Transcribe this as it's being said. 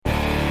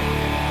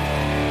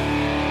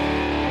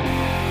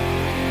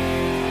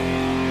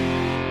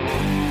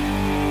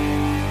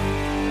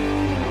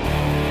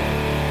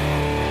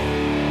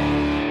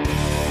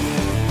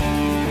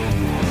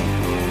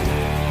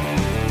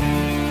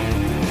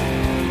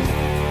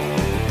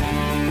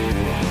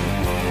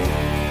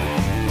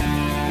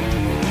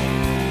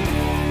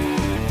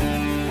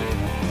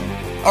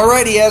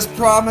Alrighty, as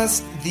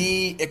promised,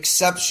 the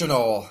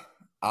exceptional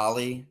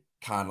Ollie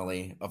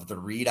Connolly of the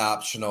Read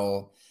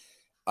Optional,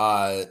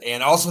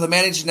 and also the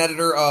managing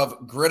editor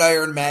of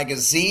Gridiron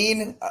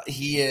Magazine.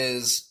 He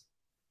is,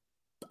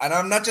 and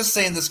I'm not just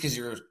saying this because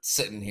you're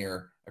sitting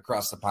here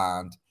across the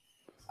pond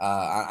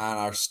on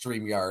our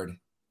StreamYard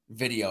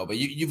video, but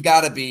you've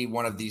got to be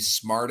one of the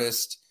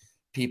smartest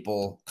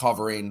people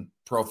covering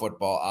pro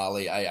football,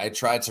 Ollie. I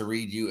try to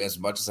read you as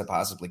much as I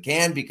possibly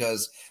can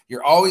because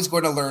you're always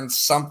going to learn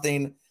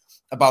something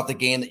about the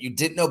game that you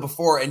didn't know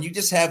before. And you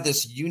just have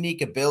this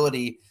unique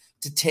ability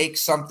to take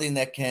something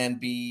that can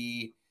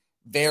be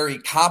very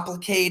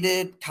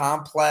complicated,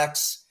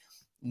 complex,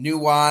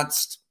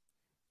 nuanced,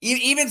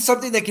 even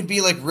something that can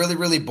be like really,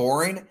 really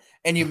boring,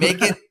 and you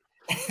make it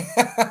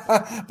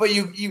but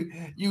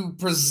you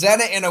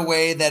present it in a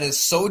way that is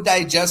so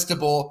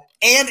digestible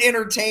and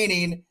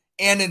entertaining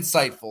and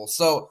insightful.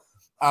 So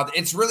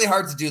it's really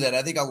hard to do that.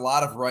 I think a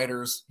lot of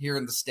writers here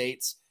in the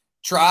States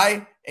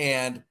try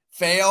and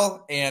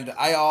fail, and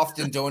I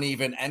often don't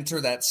even enter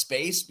that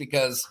space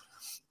because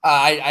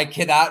I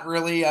cannot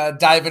really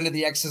dive into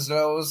the X's and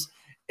O's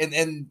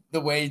in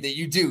the way that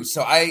you do.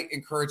 So I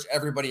encourage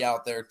everybody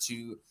out there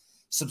to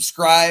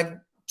subscribe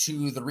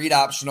to the Read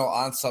Optional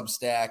on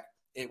Substack.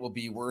 It will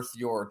be worth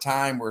your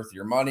time, worth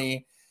your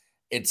money.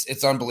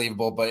 It's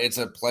unbelievable, but it's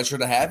a pleasure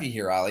to have you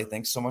here, Ollie.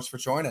 Thanks so much for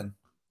joining.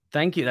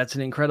 Thank you. That's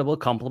an incredible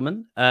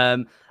compliment.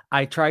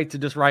 I try to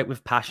just write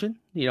with passion.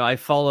 You know, I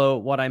follow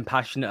what I'm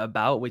passionate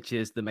about, which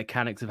is the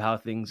mechanics of how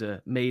things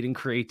are made and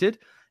created.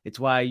 It's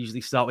why I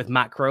usually start with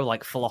macro,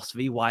 like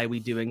philosophy. Why are we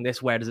doing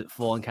this? Where does it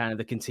fall in kind of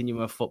the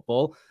continuum of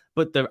football?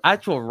 But the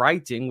actual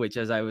writing, which,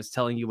 as I was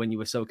telling you when you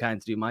were so kind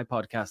to do my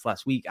podcast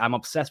last week, I'm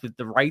obsessed with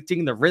the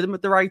writing, the rhythm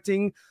of the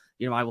writing.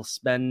 You know, I will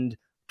spend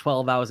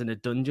 12 hours in a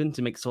dungeon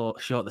to make sure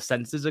the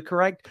sentences are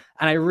correct.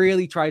 And I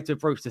really try to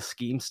approach the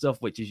scheme stuff,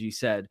 which, as you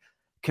said,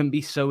 can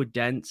be so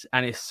dense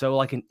and is so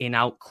like an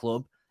in-out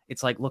club.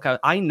 It's like, look,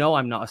 I know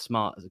I'm not as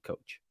smart as a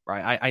coach,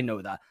 right? I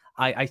know that.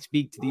 I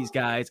speak to these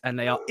guys and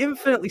they are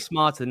infinitely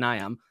smarter than I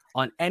am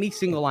on any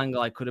single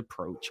angle I could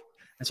approach.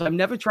 And so I'm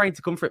never trying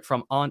to come for it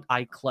from, aren't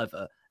I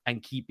clever,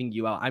 and keeping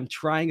you out. I'm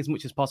trying as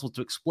much as possible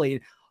to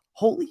explain,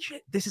 holy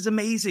shit, this is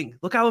amazing.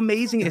 Look how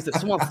amazing it is that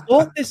someone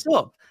thought this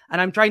up.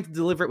 And I'm trying to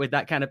deliver it with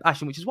that kind of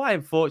passion, which is why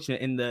I'm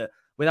fortunate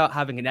without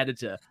having an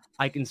editor,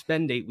 I can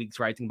spend 8 weeks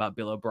writing about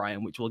Bill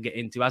O'Brien, which we'll get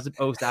into, as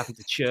opposed to having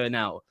to churn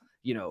out,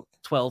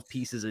 12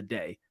 pieces a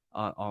day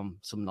on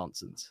some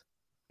nonsense.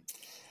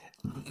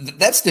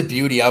 That's the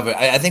beauty of it.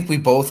 I think we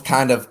both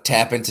kind of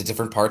tap into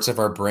different parts of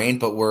our brain,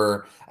 but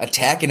we're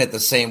attacking it the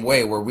same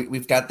way, where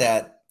we've got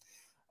that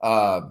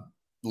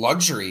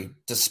luxury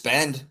to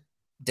spend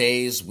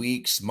days,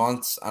 weeks,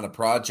 months on a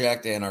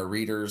project, and our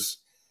readers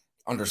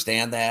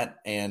understand that.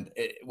 And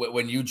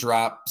when you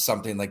drop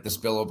something like this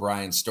Bill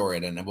O'Brien story,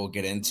 and we'll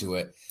get into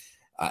it,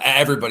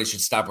 everybody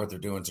should stop what they're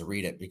doing to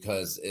read it,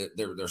 because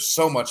there's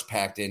so much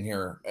packed in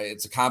here.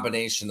 It's a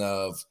combination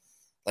of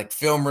like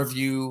film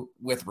review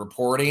with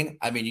reporting.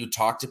 I mean, you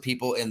talk to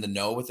people in the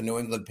know with the New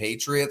England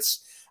Patriots,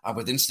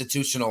 with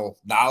institutional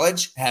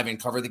knowledge, having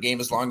covered the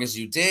game as long as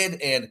you did,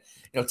 and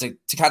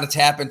to kind of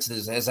tap into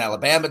his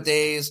Alabama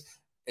days,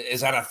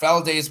 his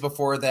NFL days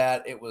before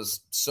that. It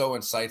was so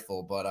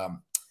insightful. But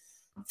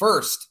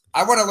first,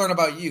 I want to learn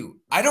about you.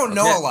 I don't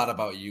know a lot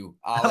about you,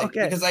 Ollie,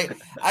 because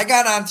I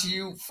got onto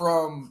you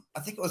from,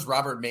 I think it was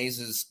Robert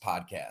Mays'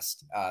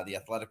 podcast, the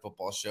Athletic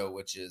Football Show,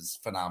 which is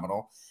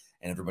phenomenal,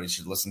 and everybody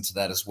should listen to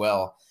that as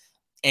well.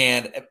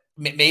 And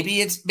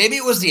maybe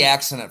it was the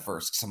accent at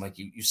first, because I'm like,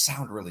 you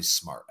sound really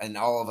smart, and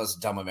all of us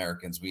dumb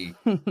Americans, we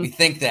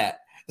think that,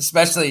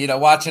 especially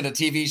watching a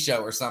TV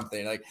show or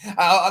something. Like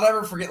I'll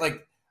never forget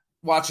like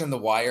watching The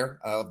Wire,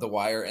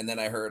 and then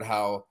I heard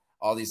how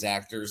all these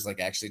actors like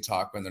actually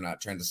talk when they're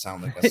not trying to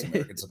sound like us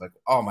Americans. I'm like,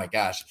 oh my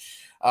gosh.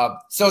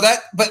 So that,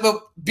 but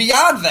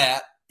beyond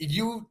that,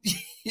 you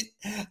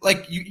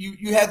like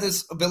you have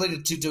this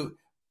ability to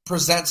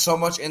present so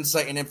much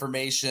insight and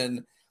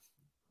information.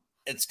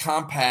 It's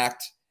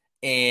compact,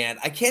 and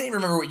I can't even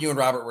remember what you and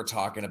Robert were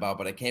talking about,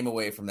 but I came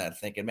away from that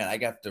thinking, man, I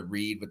got to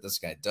read what this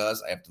guy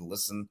does. I have to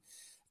listen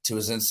to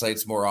his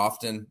insights more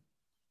often.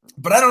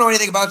 But I don't know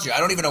anything about you. I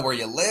don't even know where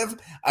you live.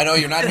 I know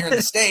you're not here in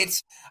the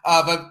States.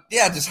 But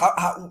yeah, just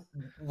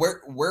where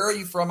are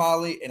you from,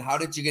 Ollie, and how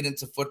did you get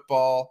into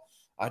football?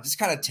 Just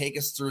kind of take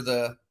us through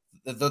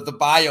the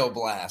bio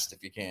blast,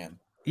 if you can.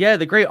 Yeah,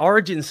 the great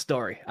origin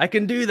story. I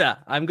can do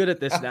that. I'm good at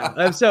this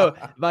now. So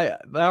my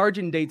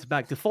origin dates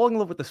back to falling in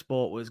love with the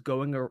sport. Was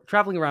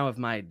traveling around with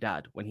my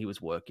dad when he was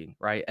working,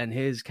 right? And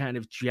his kind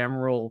of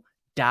general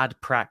dad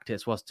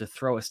practice was to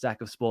throw a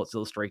stack of Sports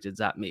Illustrateds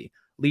at me,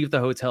 leave the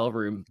hotel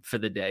room for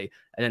the day,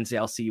 and then say,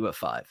 I'll see you at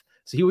 5.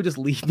 So he would just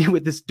leave me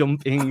with this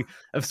dumping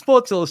of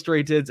Sports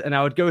Illustrateds, and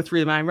I would go through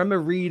them. I remember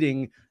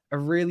reading a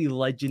really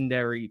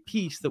legendary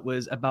piece that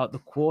was about the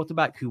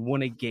quarterback who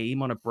won a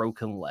game on a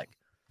broken leg.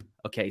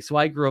 Okay, so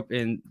I grew up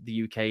in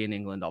the UK and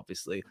England,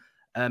 obviously.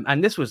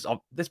 And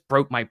this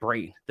broke my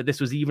brain that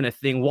this was even a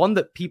thing. One,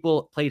 that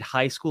people played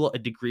high school at a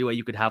degree where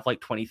you could have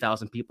like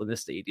 20,000 people in the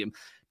stadium.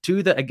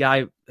 Two, that a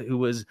guy who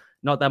was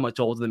not that much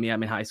older than me,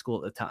 I'm in high school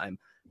at the time,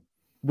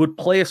 would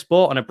play a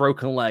sport on a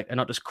broken leg and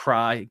not just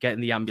cry, get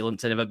in the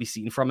ambulance, and never be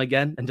seen from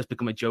again, and just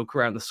become a joke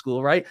around the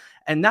school, right?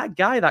 And that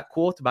guy, that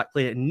quarterback,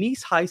 played at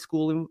Nice High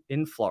School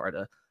in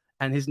Florida,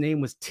 and his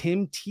name was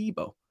Tim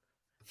Tebow.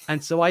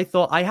 And so I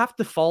thought, I have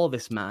to follow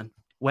this man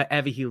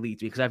wherever he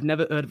leads me, because I've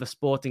never heard of a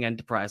sporting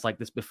enterprise like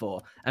this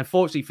before. And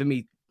fortunately for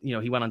me,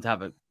 he went on to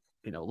have a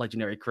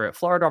legendary career at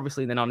Florida,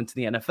 obviously, and then on into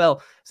the NFL.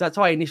 So that's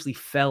how I initially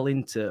fell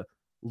into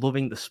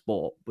loving the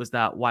sport, was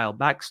that wild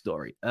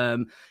backstory.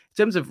 In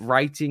terms of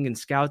writing and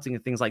scouting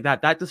and things like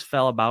that, that just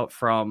fell about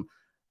from,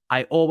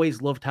 I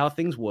always loved how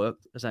things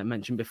worked, as I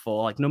mentioned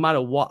before. Like, no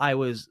matter what I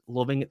was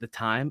loving at the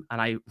time,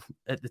 and I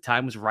at the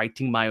time was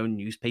writing my own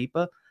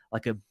newspaper,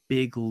 like a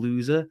big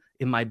loser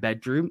in my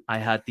bedroom. I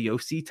had the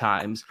OC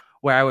Times,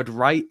 where I would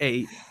write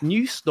a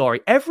news story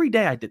every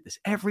day. I did this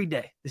every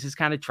day. This is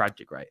kind of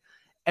tragic, right?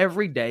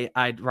 Every day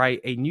I'd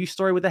write a news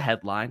story with a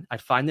headline.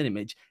 I'd find an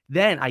image.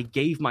 Then I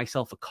gave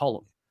myself a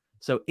column.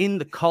 So in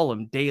the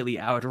column daily,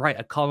 I would write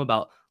a column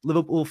about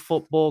Liverpool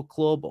Football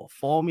Club or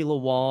Formula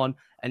One,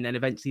 and then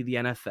eventually the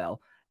NFL.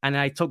 And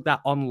I took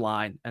that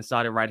online and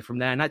started writing from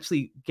there. And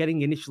actually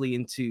getting initially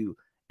into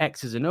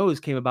X's and O's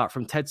came about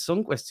from Ted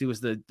Sundquist, who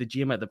was the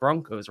GM at the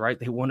Broncos, right?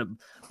 They won a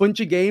bunch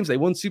of games. They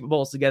won Super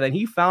Bowls together, and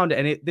he found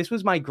it. And this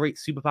was my great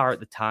superpower at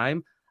the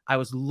time. I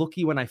was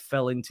lucky when I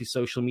fell into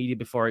social media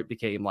before it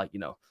became like,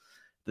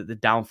 the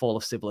downfall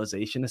of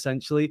civilization,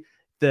 essentially.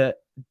 The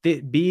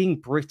being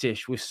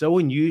British was so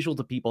unusual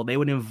to people. They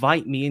would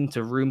invite me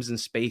into rooms and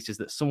spaces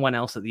that someone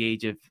else at the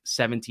age of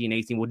 17,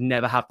 18 would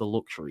never have the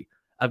luxury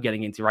of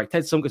getting into, right?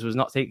 Ted Sundquist was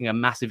not taking a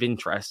massive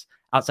interest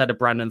outside of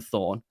Brandon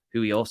Thorne,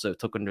 who he also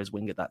took under his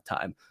wing at that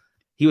time.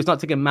 He was not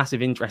taking a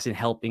massive interest in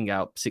helping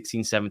out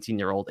 16,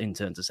 17-year-old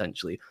interns,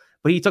 essentially.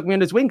 But he took me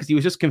under his wing because he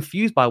was just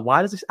confused by,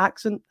 why does he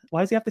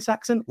have this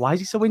accent? Why is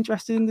he so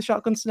interested in the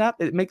shotgun snap?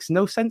 It makes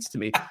no sense to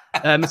me.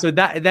 So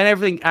then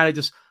everything kind of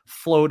just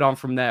flowed on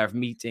from there, of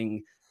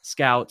meeting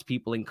scouts,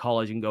 people in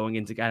college, and going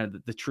into kind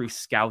of the true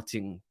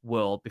scouting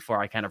world before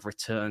I kind of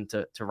returned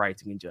to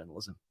writing and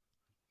journalism.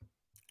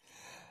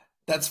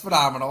 That's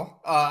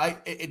phenomenal.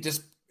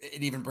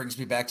 It even brings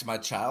me back to my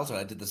childhood.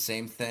 I did the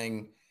same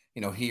thing,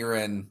 here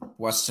in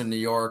Western New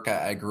York.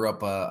 I grew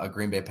up a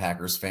Green Bay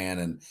Packers fan,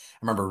 and I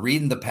remember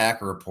reading the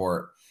Packer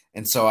Report.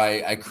 And so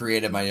I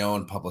created my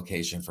own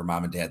publication for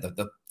mom and dad,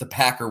 the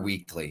Packer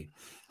Weekly,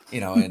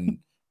 and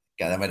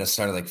God, I might have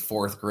started like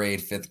 4th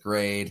grade, 5th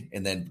grade,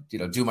 and then,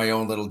 do my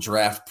own little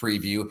draft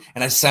preview.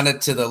 And I sent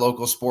it to the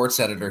local sports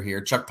editor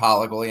here, Chuck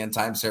Poligoli and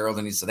Times Herald.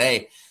 And he said,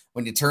 hey,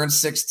 when you turn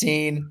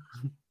 16,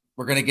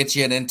 we're going to get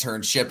you an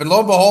internship. And lo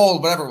and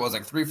behold, whatever it was,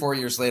 like 3-4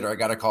 years later, I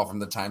got a call from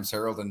the Times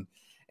Herald, and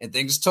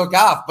things took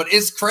off. But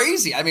it's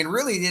crazy. I mean,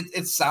 really,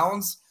 it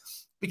sounds,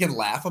 we can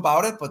laugh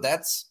about it, but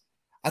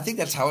I think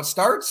that's how it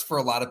starts for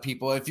a lot of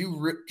people.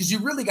 Because you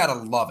really got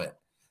to love it.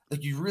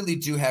 Like, you really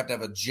do have to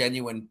have a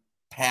genuine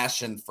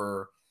passion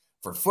for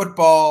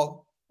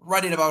football,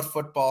 writing about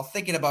football,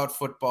 thinking about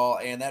football.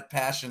 And that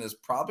passion is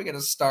probably going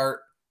to start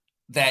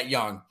that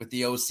young with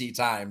the OC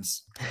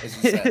Times,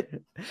 as you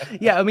said.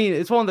 Yeah, I mean,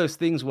 it's one of those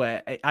things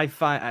where I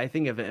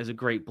think of it as a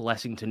great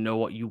blessing to know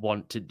what you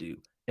want to do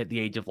at the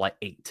age of like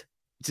 8.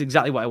 It's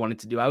exactly what I wanted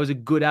to do. I was a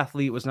good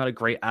athlete, was not a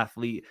great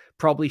athlete,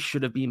 probably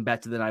should have been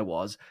better than I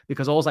was,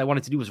 because all I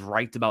wanted to do was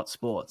write about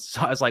sports. So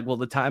I was like, well,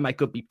 the time I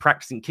could be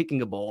practicing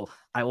kicking a ball,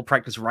 I will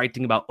practice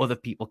writing about other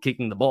people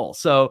kicking the ball.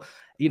 So,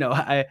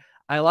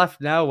 I laugh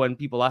now when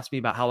people ask me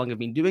about how long I've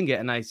been doing it,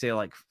 and I say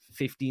like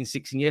 15,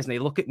 16 years, and they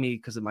look at me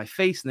because of my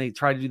face, and they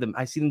try to do them.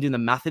 I see them doing the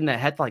math in their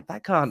head, like,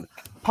 that can't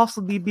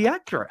possibly be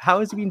accurate.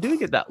 How has he been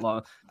doing it that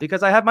long?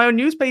 Because I had my own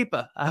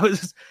newspaper.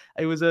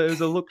 It was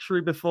a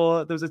luxury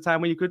before there was a time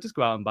when you could just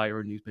go out and buy your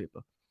own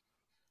newspaper.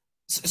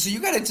 So you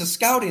got into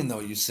scouting,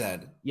 though, you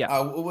said.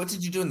 Yeah. What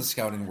did you do in the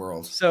scouting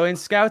world? So in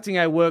scouting,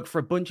 I worked for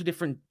a bunch of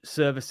different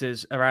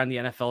services around the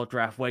NFL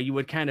draft, where you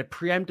would kind of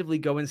preemptively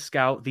go and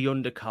scout the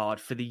undercard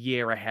for the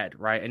year ahead,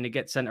 right? And it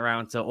gets sent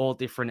around to all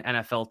different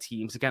NFL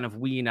teams to kind of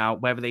wean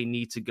out whether they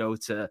need to go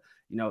to,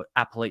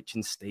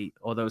 Appalachian State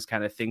or those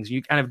kind of things.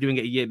 You're kind of doing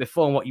it a year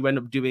before, and what you end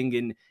up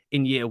doing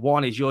in year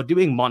one is you're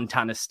doing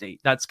Montana State.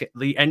 That's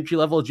the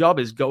entry-level job,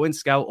 is go and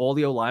scout all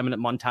the O-linemen at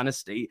Montana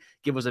State,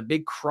 give us a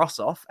big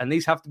cross-off, and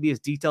these have to be as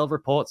detailed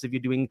reports if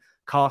you're doing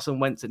Carson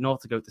Wentz at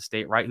North Dakota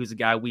State, right? Who's a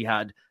guy we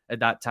had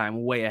at that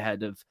time way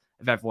ahead of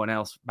everyone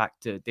else, back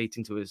to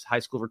dating to his high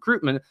school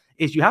recruitment,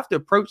 is you have to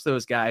approach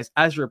those guys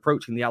as you're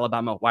approaching the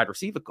Alabama wide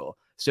receiver corps,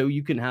 so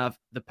you can have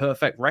the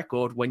perfect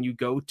record when you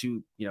go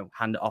to,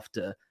 hand it off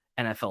to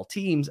NFL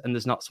teams, and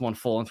there's not someone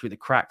falling through the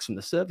cracks from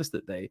the service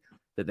that they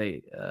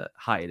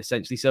hired,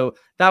 essentially. So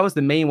that was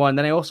the main one.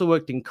 Then I also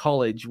worked in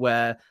college,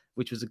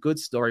 which was a good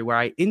story, where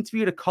I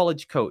interviewed a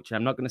college coach. And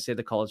I'm not going to say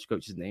the college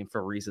coach's name for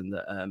a reason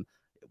that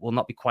will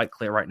not be quite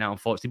clear right now,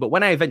 unfortunately. But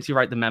when I eventually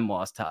write the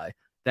memoirs, Ty,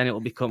 then it will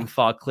become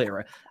far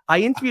clearer. I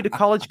interviewed a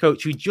college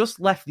coach who just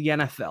left the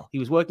NFL. He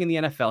was working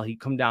in the NFL. He'd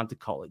come down to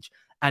college,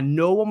 and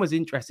no one was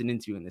interested in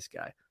interviewing this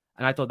guy.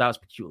 And I thought that was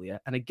peculiar.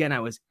 And again, I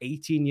was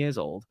 18 years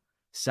old,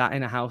 sat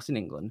in a house in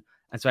England.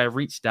 And so I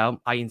reached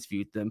out, I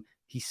interviewed them.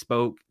 He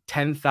spoke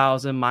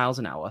 10,000 miles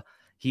an hour.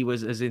 He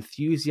was as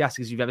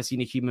enthusiastic as you've ever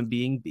seen a human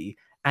being be.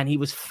 And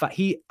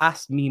he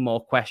asked me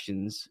more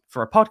questions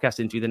for a podcast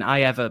interview than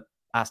I ever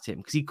asked him,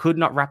 because he could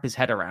not wrap his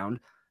head around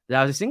that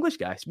I was this English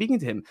guy speaking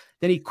to him.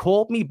 Then he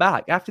called me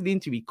back after the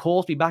interview. He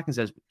calls me back and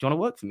says, "Do you want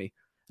to work for me?"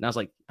 And I was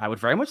like, "I would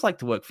very much like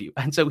to work for you."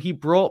 And so he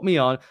brought me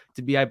on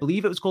to be, I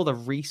believe it was called a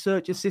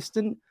research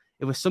assistant.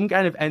 It was some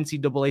kind of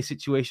NCAA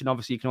situation.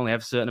 Obviously, you can only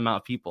have a certain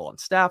amount of people on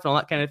staff and all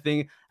that kind of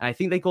thing. And I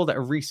think they called it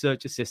a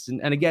research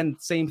assistant. And again,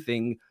 same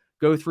thing,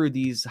 go through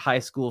these high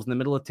schools in the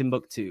middle of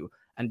Timbuktu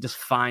and just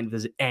find if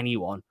there's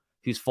anyone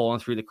who's fallen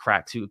through the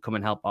cracks who would come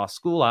and help our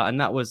school out. And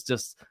that was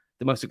just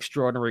the most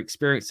extraordinary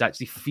experience, to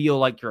actually feel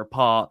like you're a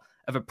part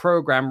of a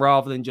program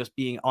rather than just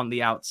being on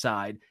the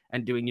outside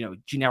and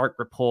doing, generic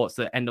reports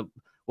that end up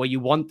where you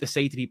want to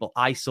say to people,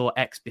 "I saw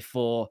X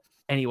before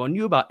anyone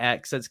knew about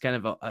X." That's kind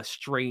of a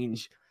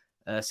strange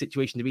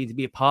situation to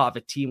be a part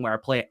of a team where a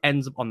player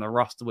ends up on the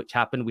roster, which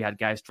happened. We had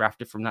guys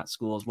drafted from that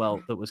school as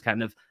well that was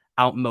kind of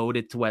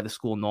outmoded to where the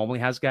school normally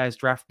has guys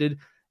drafted.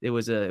 It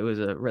was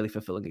a really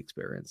fulfilling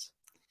experience.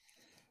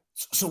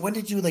 So when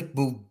did you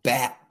move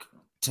back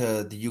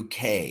to the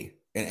UK,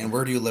 and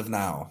where do you live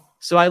now?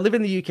 So I live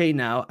in the UK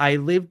now. I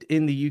lived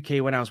in the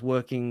UK when I was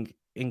working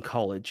in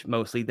college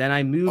mostly. Then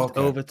I moved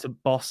over to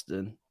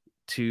Boston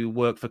to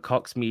work for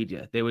Cox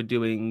Media. They were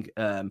doing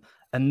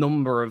a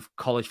number of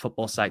college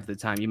football sites at the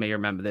time. You may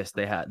remember this.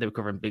 They were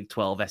covering Big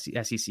 12.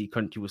 SEC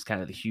country was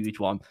kind of the huge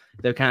one.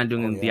 They were kind of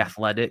doing the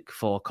Athletic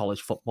for college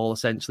football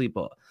essentially,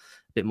 but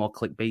a bit more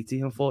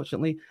clickbaity,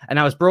 unfortunately. And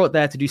I was brought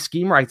there to do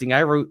scheme writing.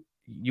 I wrote,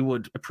 you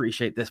would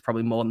appreciate this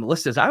probably more than the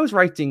listeners, I was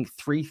writing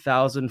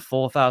 3,000,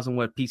 4,000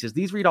 word pieces.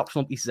 These read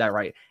optional pieces I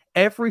write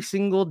every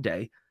single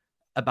day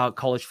about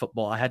college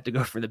football. I had to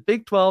go from the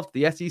Big 12 to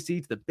the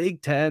SEC to the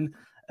Big 10.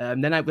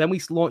 Then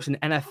we launched an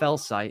NFL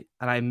site,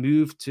 and I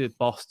moved to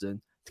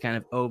Boston to kind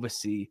of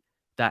oversee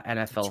that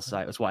NFL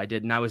site. That's what I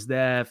did. And I was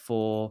there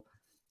for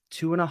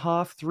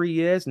 2.5, 3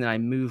 years. And then I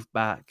moved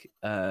back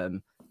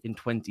in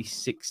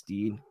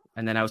 2016.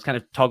 And then I was kind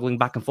of toggling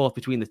back and forth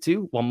between the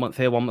two, 1 month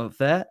here, 1 month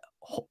there.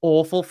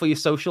 Awful for your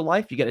social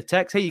life. You get a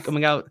text, "Hey, you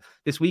coming out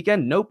this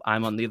weekend?" Nope,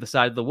 I'm on the other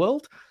side of the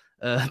world,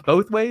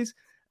 both ways.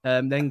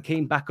 Then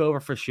came back over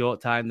for a short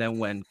time. Then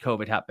when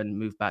COVID happened,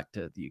 moved back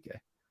to the UK.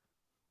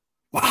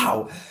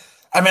 Wow.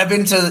 I mean, I've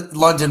been to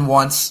London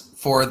once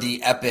for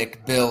the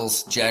epic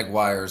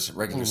Bills-Jaguars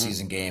regular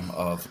season game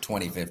of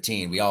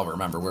 2015. We all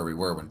remember where we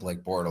were when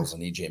Blake Bortles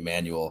and EJ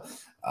Manuel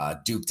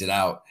duked it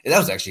out. That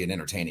was actually an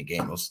entertaining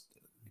game. It was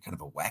kind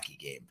of a wacky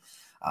game.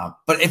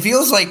 But it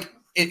feels like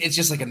it's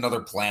just like another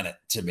planet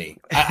to me.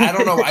 I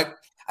don't know.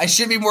 I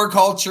should be more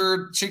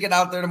cultured, should get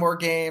out there to more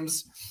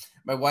games.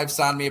 My wife's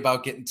on me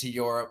about getting to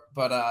Europe,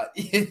 but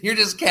you're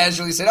just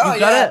casually saying,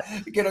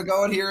 you're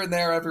going here and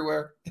there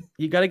everywhere.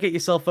 You got to get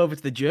yourself over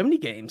to the Germany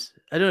games.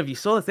 I don't know if you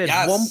saw that. There's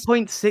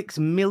 1.6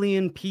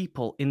 million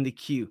people in the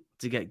queue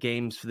to get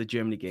games for the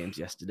Germany games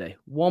yesterday.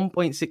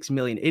 1.6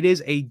 million. It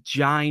is a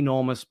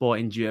ginormous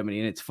sport in Germany.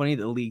 And it's funny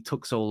that the league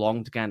took so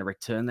long to kind of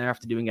return there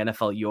after doing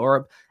NFL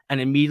Europe.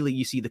 And immediately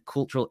you see the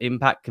cultural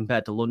impact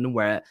compared to London,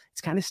 where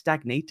it's kind of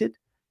stagnated.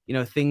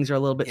 Things are a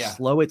little bit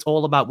slow. It's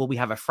all about, will we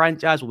have a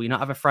franchise? Will we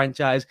not have a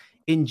franchise?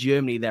 In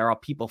Germany, there are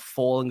people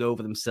falling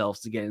over themselves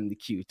to get in the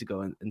queue to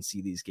go and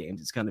see these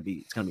games. It's going to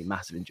be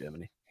massive in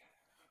Germany.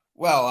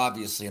 Well,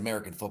 obviously,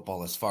 American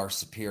football is far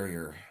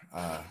superior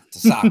to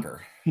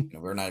soccer.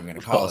 We're not even going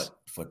to call it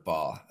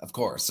football, of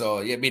course. So,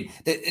 I mean,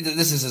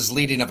 this is as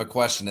leading of a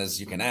question as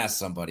you can ask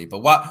somebody. But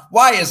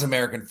why is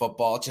American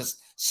football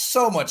just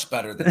so much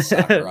better than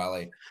soccer,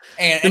 Ollie?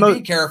 And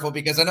be careful,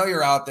 because I know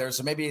you're out there.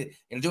 So maybe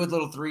do a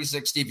little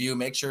 360 view,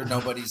 make sure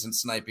nobody's in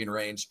sniping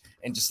range,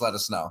 and just let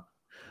us know.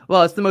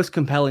 Well, it's the most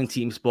compelling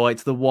team sport.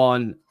 It's the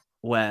one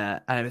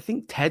where, and I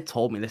think Ted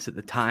told me this at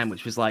the time,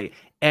 which was like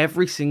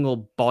every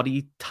single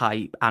body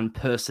type and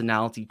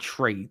personality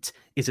trait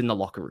is in the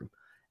locker room.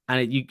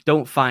 And you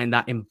don't find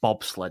that in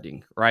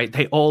bobsledding, right?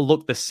 They all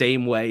look the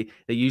same way.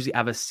 They usually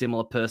have a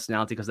similar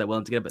personality because they're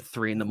willing to get up at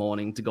 3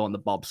 a.m. to go on the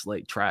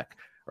bobsled track,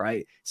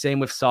 right? Same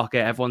with soccer.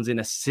 Everyone's in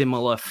a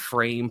similar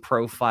frame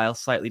profile,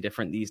 slightly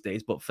different these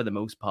days, but for the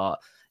most part,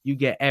 you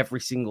get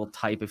every single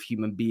type of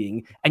human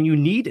being, and you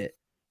need it.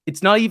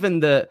 It's not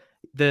even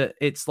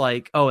it's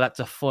like, oh,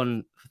 that's a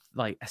fun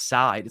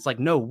aside. It's like,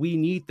 no, we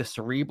need the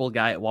cerebral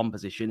guy at one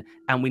position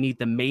and we need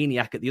the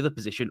maniac at the other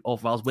position,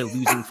 otherwise we're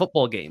losing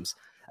football games.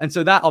 And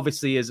so that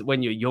obviously is,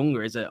 when you're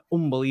younger, is an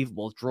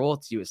unbelievable draw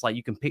to you. It's like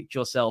you can picture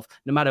yourself,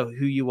 no matter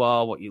who you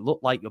are, what you look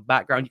like, your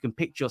background, you can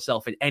picture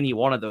yourself in any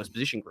one of those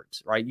position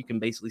groups, right? You can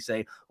basically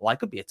say, well, I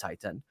could be a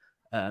tight end.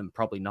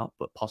 Probably not,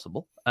 but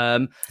possible.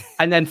 And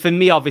then for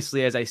me,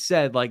 obviously, as I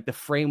said, the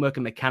framework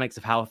and mechanics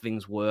of how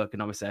things work,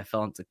 and obviously I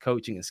fell into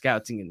coaching and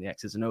scouting and the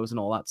X's and O's and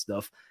all that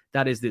stuff.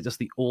 That is just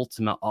the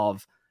ultimate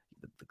of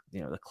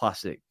the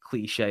classic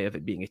cliche of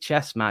it being a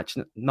chess match.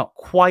 Not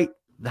quite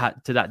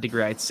that to that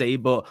degree, I'd say,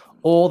 but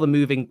all the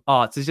moving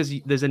parts,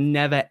 there's a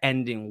never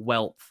ending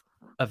wealth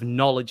of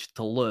knowledge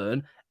to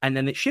learn, and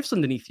then it shifts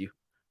underneath you,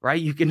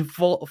 right? You can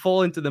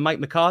fall into the Mike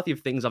McCarthy of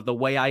things, of the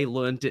way I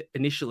learned it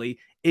initially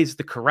is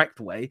the correct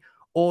way,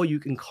 or you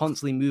can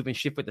constantly move and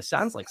shift with the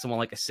sands, like someone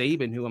like a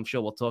Saban, who I'm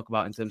sure we'll talk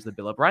about in terms of the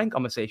Bill O'Brien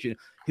conversation,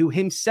 who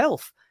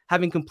himself,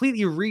 having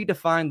completely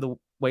redefined the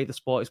way the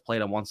sport is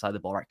played on one side of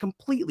the ball, right?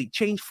 Completely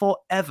changed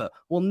forever,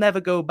 will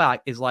never go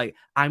back, is like,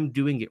 I'm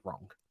doing it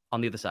wrong on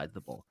the other side of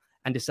the ball,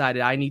 and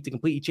decided I need to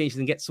completely change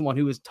and get someone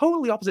who is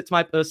totally opposite to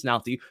my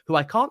personality, who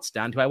I can't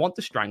stand, who I want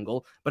to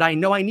strangle, but I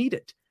know I need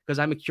it because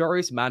I'm a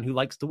curious man who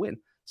likes to win.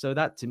 So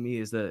that to me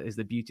is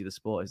the beauty of the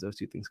sport, is those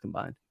two things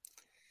combined.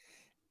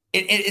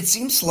 It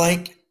seems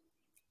like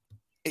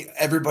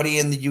everybody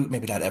in the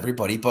maybe not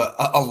everybody, but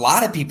a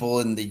lot of people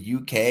in the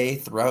UK,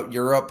 throughout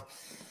Europe,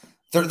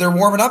 they're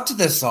warming up to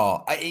this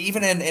all.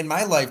 Even in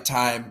my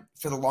lifetime,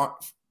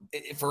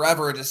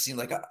 forever, it just seemed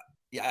like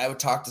I would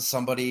talk to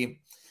somebody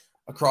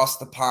across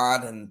the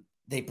pond and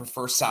they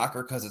prefer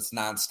soccer because it's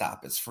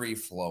nonstop, it's free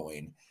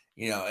flowing,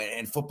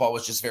 and football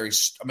was just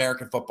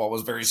American football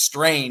was very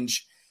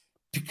strange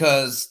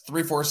because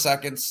 3-4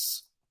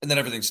 seconds and then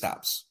everything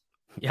stops.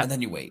 Yeah. And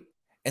then you wait.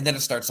 And then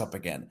it starts up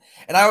again.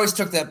 And I always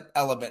took that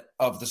element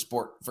of the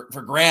sport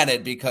for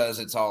granted because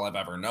it's all I've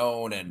ever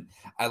known. And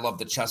I love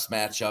the chess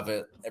match of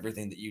it,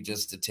 everything that you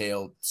just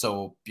detailed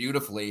so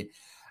beautifully.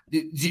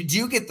 Do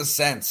you get the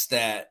sense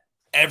that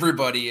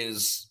everybody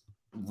is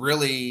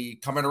really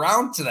coming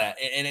around to that?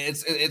 And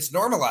it's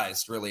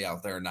normalized really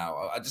out there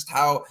now, just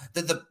how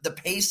the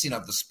pacing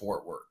of the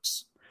sport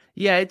works.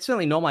 Yeah, it's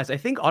certainly normalized. I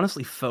think,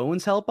 honestly,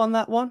 phones help on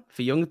that one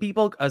for younger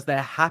people, as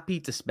they're happy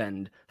to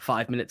spend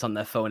 5 minutes on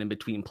their phone in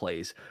between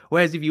plays.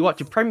 Whereas if you watch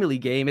a Premier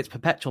League game, it's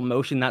perpetual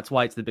motion. That's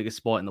why it's the biggest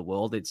sport in the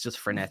world. It's just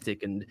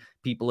frenetic and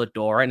people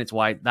adore it. And it's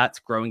why that's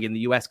growing in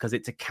the US, because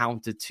it's a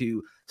counter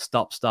to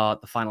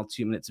stop-start, the final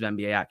 2 minutes of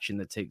NBA action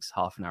that takes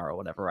half an hour or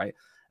whatever, right?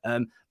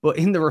 But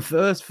in the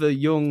reverse for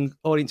young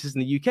audiences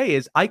in the UK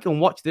is I can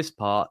watch this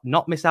part,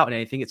 not miss out on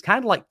anything. It's kind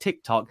of like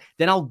TikTok.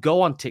 Then I'll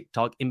go on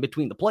TikTok in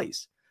between the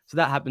plays. So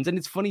that happens. And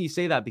it's funny you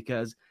say that,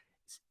 because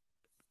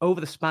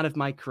over the span of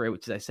my career,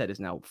 which, as I said, is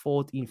now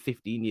 14,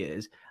 15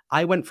 years,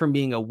 I went from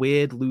being a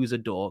weird loser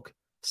dork,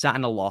 sat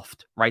in a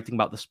loft, writing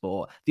about the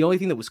sport. The only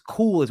thing that was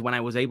cool is when I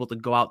was able to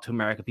go out to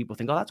America. People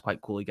think, oh, that's quite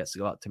cool. He gets to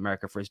go out to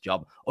America for his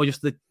job. Or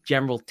just the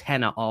general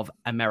tenor of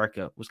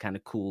America was kind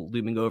of cool,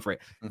 looming over it.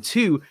 Mm-hmm.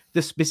 2,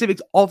 the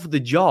specifics of the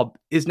job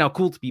is now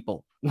cool to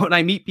people. When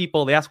I meet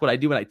people, they ask what I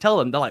do, and I tell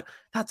them, they're like,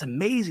 that's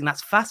amazing.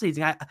 That's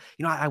fascinating.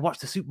 I watch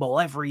the Super Bowl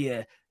every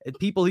year. And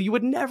people who you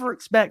would never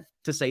expect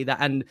to say that.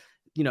 And,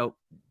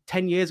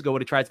 10 years ago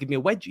would have tried to give me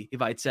a wedgie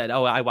if I'd said,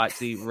 oh, I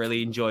actually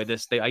really enjoy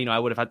this. I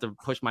would have had to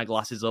push my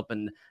glasses up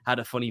and had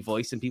a funny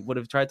voice, and people would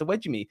have tried to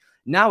wedgie me.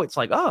 Now it's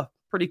like, oh,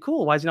 pretty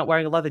cool. Why is he not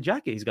wearing a leather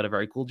jacket? He's got a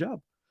very cool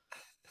job.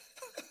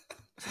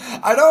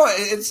 I know,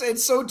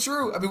 it's so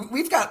true. I mean,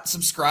 we've got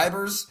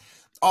subscribers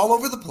all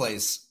over the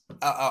place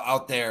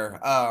out there.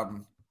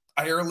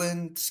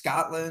 Ireland,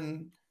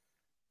 Scotland,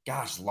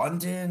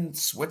 London,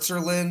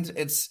 Switzerland.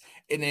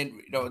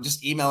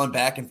 Just emailing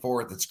back and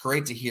forth. It's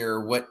great to hear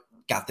what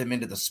got them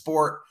into the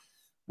sport,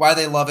 why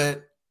they love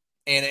it.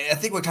 And I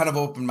think what kind of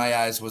opened my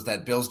eyes was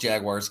that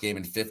Bills-Jaguars game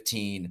in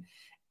 2015.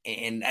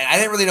 And I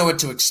didn't really know what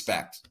to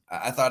expect.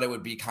 I thought it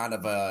would be kind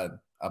of a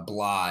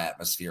blah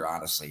atmosphere,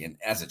 honestly, and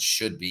as it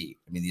should be.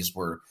 I mean, these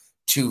were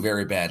two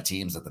very bad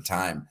teams at the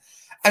time.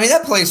 I mean,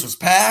 that place was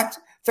packed.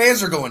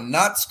 Fans are going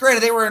nuts.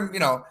 Granted, they were in,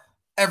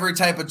 every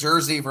type of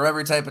jersey for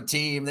every type of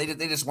team. They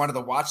just wanted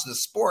to watch the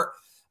sport.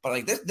 But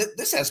like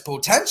this has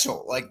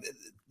potential. Like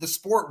the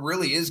sport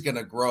really is going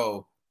to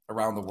grow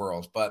around the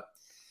world. But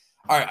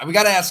all right, we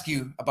got to ask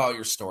you about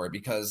your story,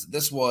 because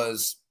this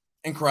was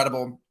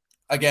incredible.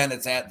 Again,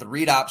 it's at the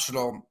Read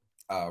Optional,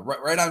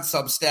 right on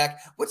Substack.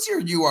 What's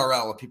your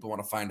URL if people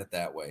want to find it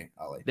that way,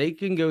 Ollie? They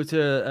can go to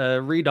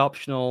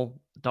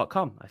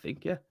readoptional.com, I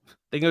think. Yeah,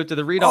 they can go to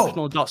the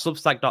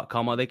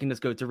readoptional.substack.com, or they can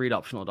just go to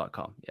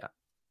readoptional.com. Yeah.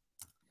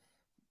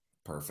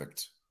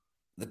 Perfect.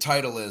 The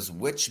title is,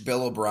 Which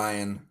Bill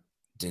O'Brien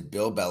Did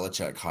Bill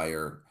Belichick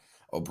Hire?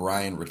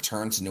 O'Brien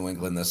returned to New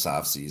England this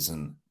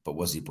offseason, but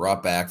was he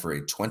brought back for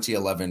a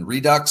 2011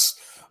 redux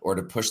or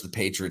to push the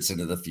Patriots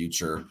into the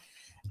future?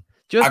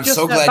 I'm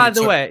so glad. By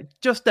the way,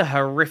 just a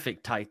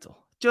horrific title.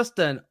 Just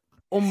an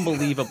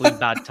unbelievably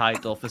bad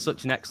title for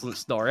such an excellent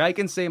story. I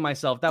can say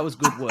myself, that was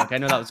good work. I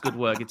know that was good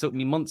work. It took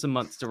me months and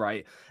months to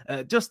write.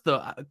 I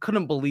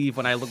couldn't believe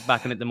when I looked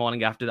back on it the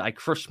morning after that I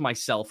crushed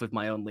myself with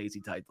my own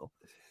lazy title.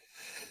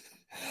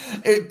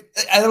 I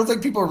don't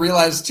think people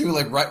realize too,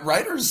 like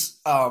writers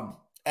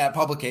at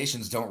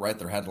publications don't write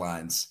their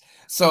headlines.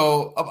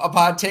 So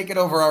upon taking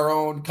over our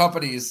own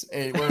companies,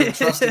 we're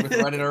entrusted with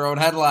writing our own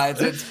headlines.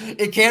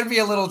 It can be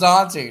a little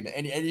daunting,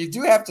 and you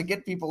do have to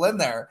get people in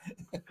there.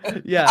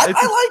 Yeah, I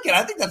like it.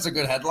 I think that's a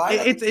good headline.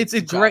 It's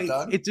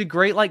a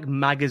great like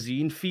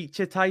magazine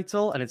feature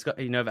title, and it's got,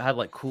 if it had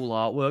like cool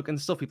artwork and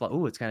stuff, people are like,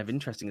 oh, it's kind of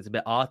interesting. It's a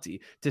bit arty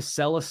to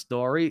sell a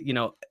story.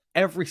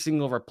 Every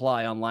single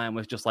reply online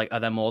was just like, are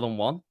there more than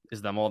one?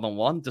 Is there more than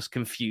one? Just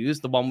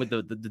confused. The one with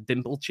the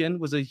dimple chin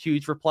was a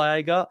huge reply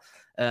I got.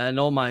 And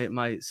all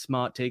my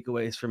smart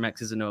takeaways from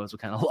X's and O's were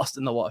kind of lost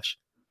in the wash.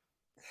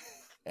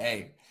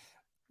 Hey,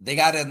 they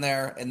got in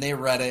there and they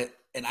read it.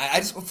 And I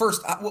just,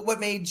 first, what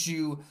made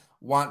you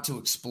want to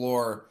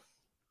explore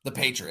the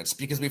Patriots?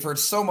 Because we've heard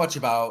so much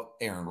about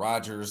Aaron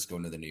Rodgers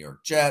going to the New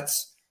York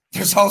Jets.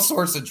 There's all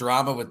sorts of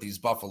drama with these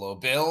Buffalo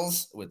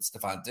Bills, with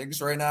Stephon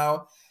Diggs right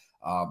now.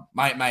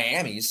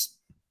 Miami's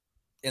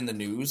in the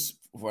news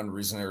for one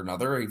reason or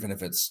another, even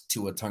if it's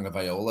Tua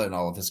Tagovailoa and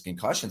all of his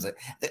concussions.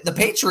 The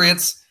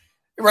Patriots,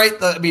 right?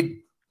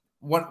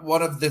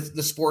 One of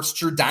the sport's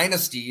true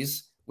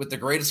dynasties with the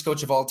greatest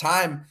coach of all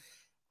time.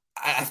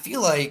 I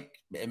feel like,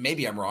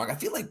 maybe I'm wrong, I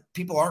feel like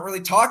people aren't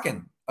really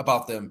talking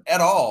about them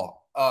at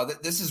all.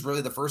 This is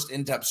really the first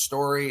in-depth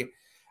story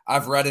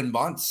I've read in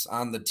months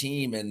on the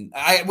team. And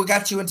what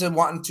got you into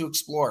wanting to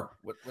explore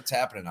what's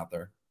happening out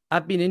there?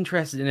 I've been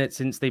interested in it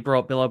since they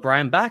brought Bill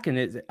O'Brien back, and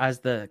it,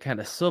 as the kind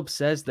of sub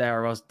says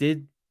there, was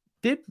did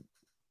Bill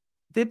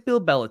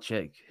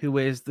Belichick, who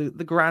is the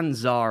grand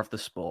czar of the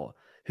sport,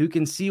 who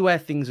can see where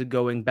things are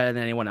going better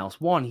than anyone else.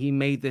 One, he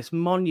made this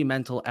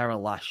monumental error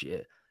last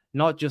year,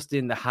 not just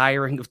in the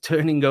hiring of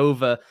turning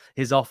over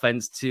his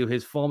offense to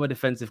his former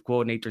defensive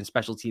coordinator and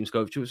special teams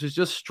coach, which was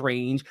just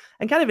strange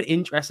and kind of an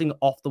interesting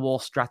off-the-wall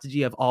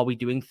strategy of, are we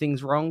doing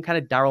things wrong? Kind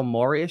of Daryl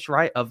Morey-ish,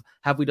 right? Of,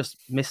 have we just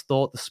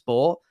misthought the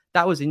sport?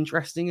 That was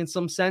interesting in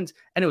some sense.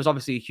 And it was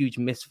obviously a huge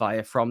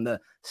misfire from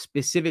the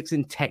specifics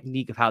and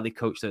technique of how they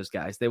coached those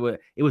guys. It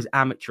was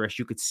amateurish.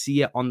 You could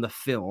see it on the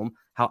film,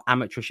 how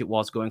amateurish it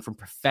was, going from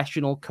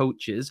professional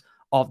coaches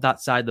of that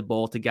side of the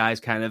ball to guys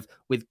kind of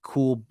with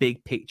cool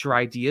big picture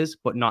ideas,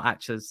 but not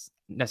actually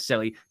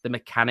necessarily the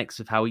mechanics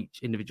of how each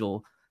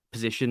individual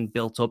position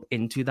built up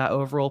into that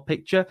overall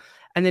picture.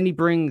 And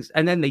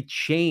then they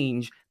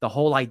change the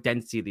whole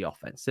identity of the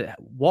offense.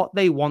 What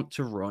they want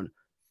to run,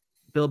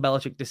 Bill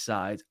Belichick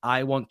decides,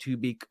 I want to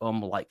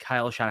become like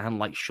Kyle Shanahan,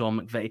 like Sean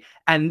McVay.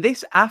 And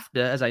this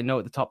after, as I know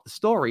at the top of the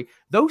story,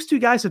 those two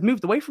guys have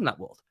moved away from that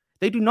world.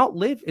 They do not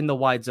live in the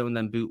wide zone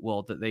then boot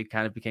world that they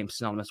kind of became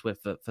synonymous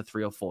with for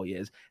 3 or 4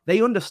 years.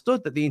 They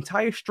understood that the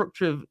entire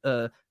structure of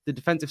the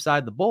defensive side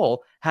of the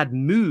ball had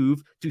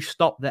moved to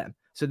stop them.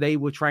 So they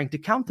were trying to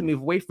counter move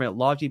away from it,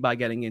 largely by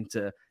getting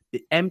into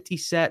the empty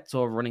sets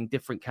or running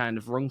different kind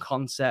of run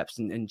concepts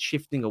and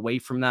shifting away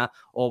from that,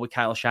 or with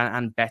Kyle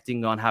Shanahan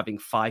betting on having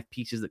 5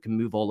 pieces that can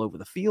move all over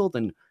the field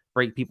and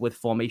break people with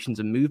formations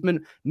and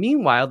movement.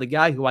 Meanwhile, the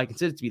guy who I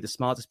consider to be the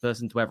smartest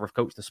person to ever have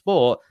coached the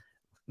sport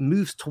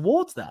moves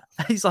towards that.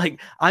 He's like,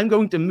 I'm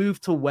going to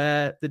move to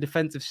where the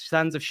defensive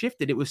stands have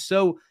shifted. It was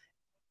so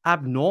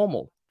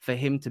abnormal for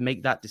him to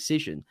make that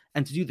decision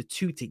and to do the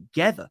two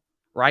together,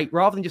 right?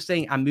 Rather than just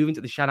saying, I'm moving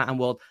to the Shanahan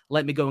world,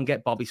 let me go and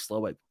get Bobby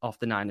Slowick off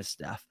the Niners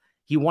staff.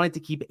 He wanted to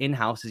keep it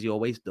in-house, as he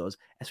always does.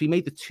 And so he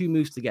made the two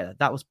moves together.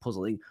 That was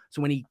puzzling.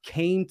 So when he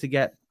came to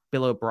get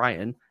Bill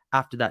O'Brien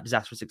after that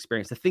disastrous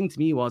experience, the thing to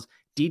me was,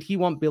 did he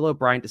want Bill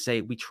O'Brien to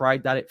say, we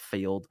tried that, it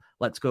failed,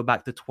 let's go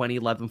back to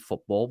 2011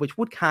 football, which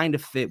would kind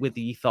of fit with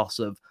the ethos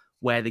of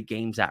where the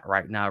game's at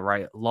right now,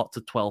 right? Lots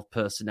of 12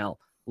 personnel,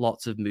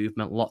 lots of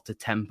movement, lots of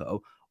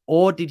tempo.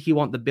 Or did he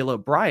want the Bill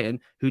O'Brien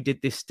who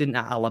did this stint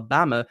at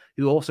Alabama,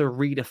 who also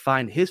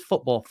redefined his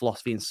football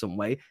philosophy in some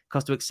way?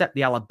 Because to accept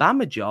the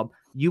Alabama job,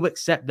 you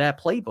accept their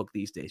playbook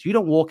these days. You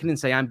don't walk in and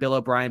say, I'm Bill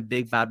O'Brien,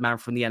 big bad man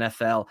from the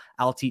NFL.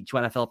 I'll teach you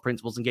NFL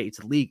principles and get you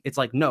to the league. It's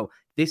like, no,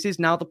 this is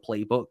now the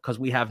playbook because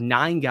we have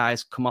 9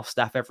 guys come off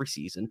staff every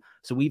season.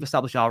 So we've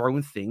established our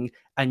own thing.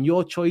 And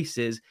your choice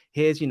is,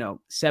 here's,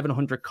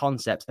 700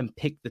 concepts and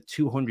pick the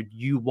 200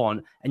 you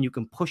want. And you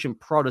can push and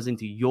prod us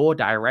into your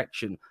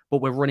direction.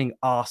 But we're running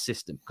our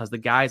system because the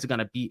guys are going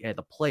to be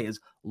the players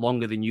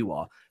longer than you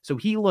are. So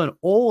he learned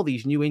all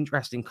these new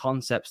interesting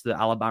concepts that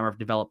Alabama have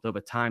developed over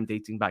time,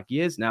 dating back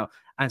years now.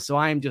 And so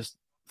I am just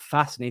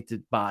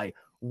fascinated by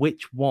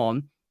which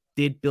one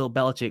did Bill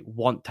Belichick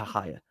want to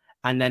hire?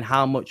 And then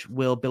how much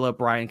will Bill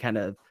O'Brien kind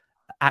of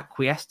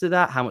acquiesce to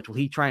that? How much will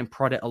he try and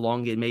prod it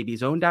along in maybe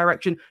his own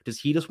direction? Does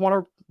he just want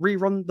to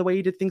rerun the way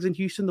he did things in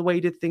Houston, the way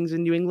he did things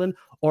in New England?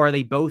 Or are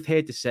they both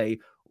here to say,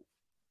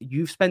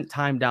 you've spent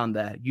time down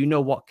there, you know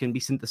what can be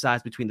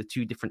synthesized between the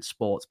two different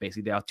sports?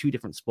 Basically, they are two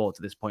different sports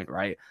at this point,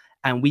 right?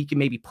 And we can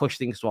maybe push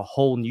things to a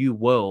whole new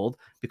world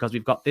because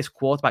we've got this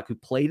quarterback who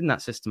played in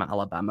that system at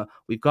Alabama.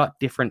 We've got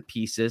different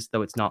pieces,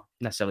 though it's not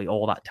necessarily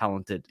all that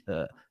talented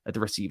at the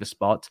receiver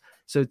spot.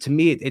 So to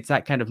me, it's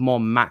that kind of more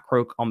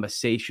macro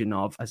conversation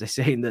of, as I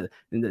say in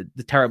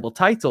the terrible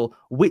title,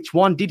 which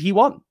one did he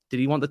want? Did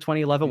he want the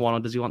 2011 one,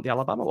 or does he want the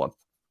Alabama one?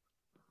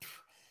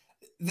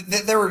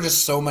 There were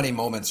just so many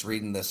moments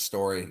reading this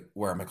story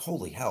where I'm like,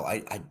 holy hell,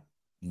 I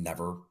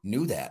never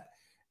knew that.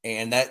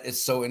 And that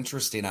is so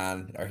interesting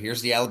or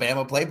here's the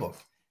Alabama playbook.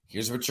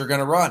 Here's what you're going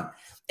to run.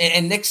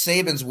 And Nick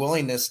Saban's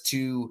willingness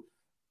to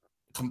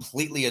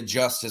completely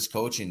adjust his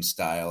coaching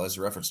style, as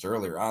referenced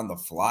earlier, on the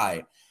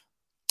fly,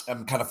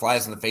 kind of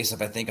flies in the face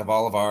of, I think, of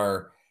all of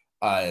our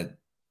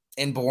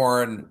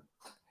inborn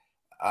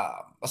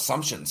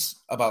assumptions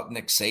about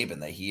Nick Saban,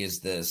 that he is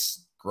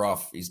this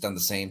gruff. He's done the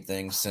same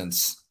thing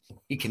since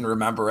he can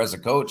remember as a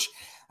coach.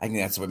 I think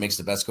that's what makes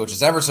the best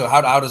coaches ever. So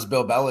how does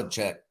Bill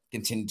Belichick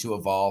continue to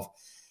evolve?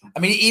 I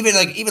mean,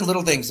 even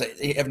little things that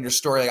in your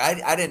story,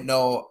 like I didn't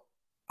know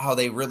how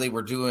they really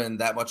were doing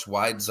that much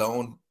wide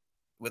zone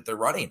with their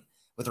running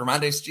with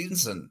Ramondre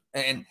Stevenson,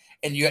 and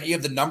you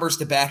have the numbers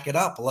to back it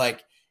up.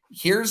 Like,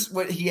 here's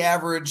what he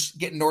averaged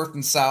getting north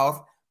and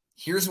south.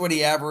 Here's what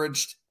he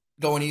averaged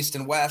going east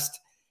and west.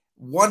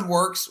 One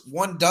works,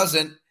 one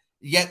doesn't.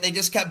 Yet they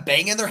just kept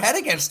banging their head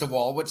against the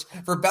wall, which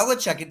for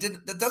Belichick,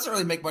 that doesn't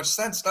really make much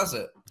sense, does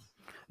it?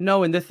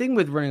 No, and the thing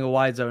with running a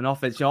wide zone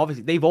offense,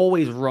 obviously they've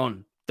always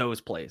run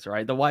those plays,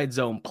 right? The wide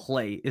zone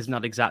play is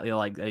not exactly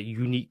like a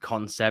unique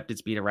concept.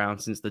 It's been around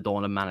since the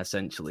dawn of man,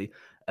 essentially.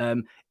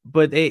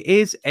 But it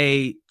is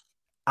a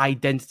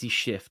identity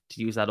shift,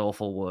 to use that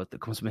awful word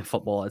that comes from in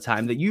football all the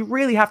time, that you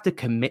really have to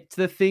commit to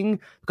the thing,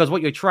 because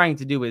what you're trying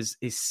to do is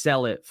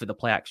sell it for the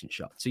play action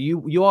shot. So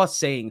you are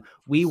saying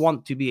we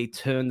want to be a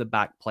turn the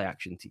back play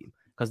action team,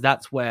 because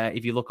that's where,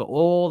 if you look at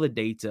all the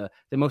data,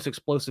 the most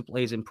explosive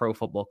plays in pro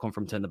football come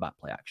from turn the back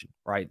play action,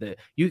 right? That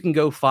you can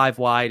go 5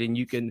 wide and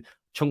you can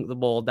chunk the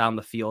ball down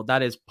the field.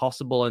 That is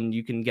possible, and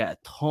you can get a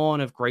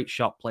ton of great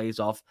shot plays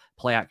off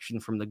play action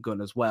from the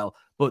gun as well.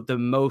 But the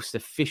most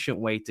efficient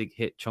way to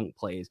hit chunk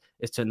plays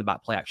is turn the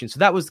back play action. So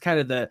that was kind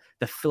of the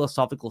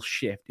philosophical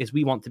shift, is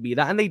we want to be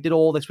that. And they did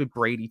all this with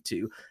Brady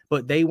too,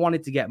 but they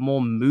wanted to get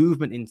more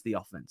movement into the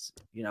offense,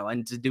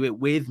 and to do it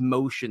with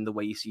motion, the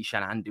way you see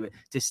Shanahan do it,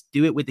 to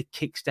do it with the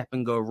kick, step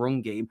and go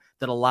run game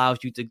that allows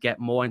you to get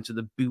more into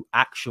the boot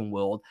action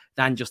world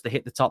than just to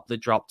hit the top of the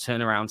drop,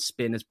 turn around,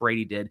 spin as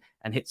Brady did,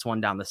 and hit someone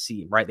down the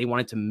seam, right? They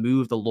wanted to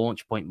move the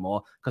launch point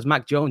more, because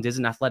Mac Jones is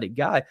an athletic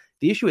guy.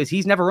 The issue is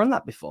he's never run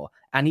that before,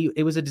 and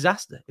it was a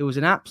disaster. It was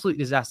an absolute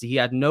disaster. He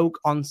had no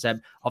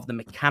concept of the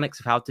mechanics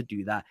of how to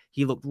do that.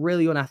 He looked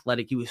really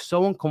unathletic. He was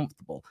so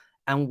uncomfortable.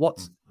 And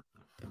what's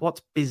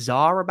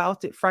bizarre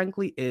about it,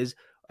 frankly, is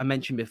I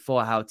mentioned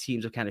before how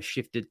teams have kind of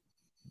shifted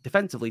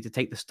defensively to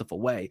take this stuff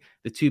away.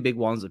 The two big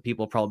ones that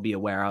people probably be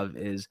aware of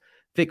is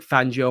Vic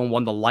Fangio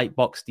and the light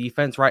box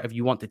defense, right? If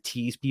you want to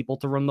tease people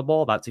to run the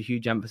ball, that's a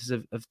huge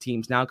emphasis of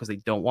teams now, because they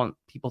don't want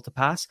people to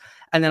pass.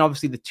 And then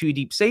obviously the 2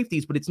 deep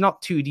safeties, but it's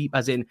not 2 deep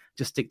as in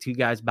just stick 2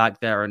 guys back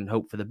there and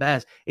hope for the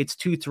best. It's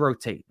 2 to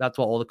rotate. That's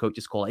what all the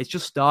coaches call it. It's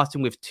just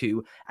starting with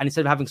 2. And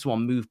instead of having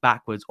someone move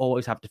backwards,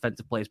 always have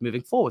defensive players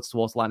moving forwards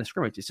towards the line of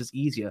scrimmage. It's just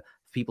easier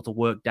for people to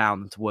work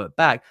down than to work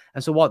back.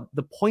 And so what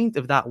the point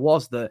of that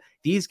was, that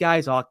these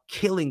guys are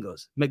killing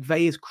us.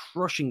 McVay is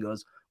crushing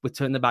us with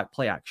turn the back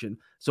play action.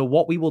 So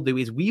what we will do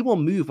is we will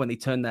move when they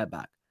turn their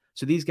back.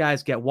 So these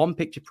guys get 1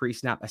 picture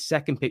pre-snap, a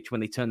second picture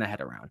when they turn their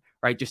head around,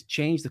 right? Just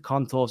change the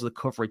contours of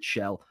the coverage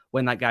shell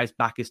when that guy's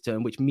back is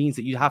turned, which means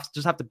that you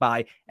just have to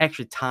buy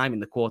extra time in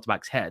the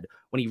quarterback's head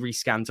when he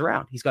rescans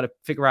around. He's got to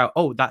figure out,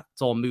 oh,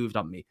 that's all moved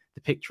on me.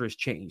 The picture has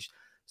changed.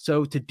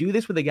 So to do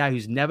this with a guy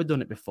who's never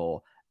done it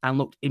before and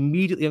looked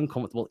immediately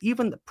uncomfortable,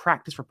 even the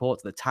practice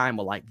reports at the time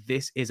were like,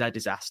 this is a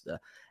disaster.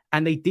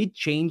 And they did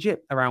change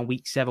it around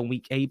week 7,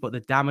 week 8, but the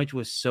damage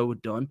was so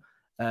done.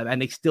 And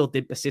they still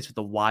did persist with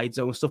the wide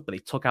zone stuff, but they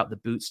took out the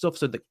boot stuff.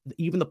 So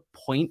even the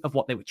point of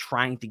what they were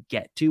trying to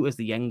get to as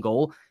the end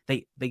goal,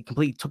 they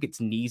completely took its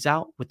knees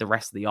out with the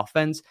rest of the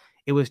offense.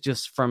 It was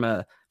just from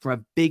a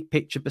big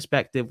picture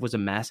perspective was a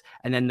mess.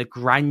 And then the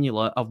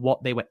granular of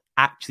what they were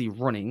actually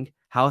running,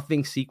 how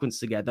things sequenced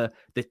together,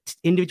 the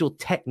individual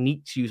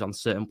techniques used on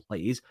certain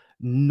plays,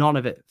 none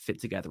of it fit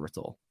together at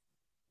all.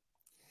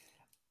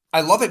 I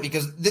love it,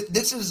 because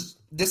this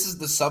is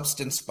the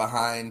substance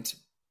behind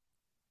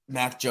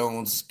Mac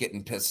Jones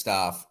getting pissed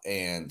off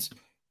and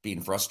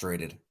being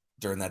frustrated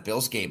during that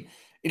Bills game.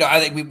 I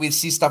think we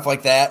see stuff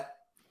like that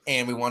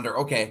and we wonder,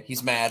 okay,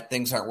 he's mad,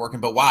 things aren't working,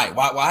 but why?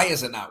 Why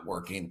is it not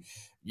working?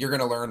 You're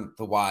going to learn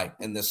the why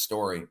in this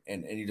story,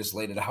 and you just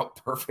laid it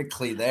out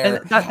perfectly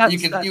there.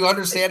 You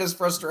understand his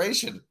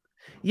frustration.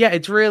 Yeah,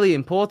 it's really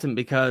important,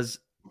 because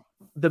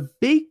the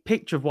big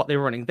picture of what they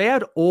were running, they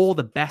had all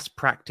the best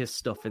practice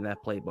stuff in their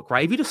playbook,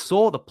 right? If you just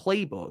saw the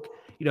playbook,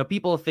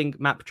 people think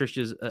Matt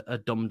Patricia's a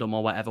dum-dum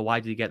or whatever. Why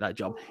did he get that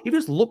job? If you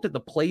just looked at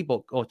the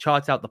playbook or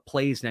charted out the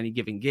plays in any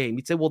given game,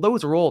 you'd say, well,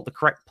 those are all the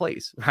correct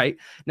plays, right?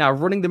 Now,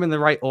 running them in the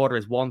right order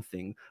is one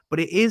thing, but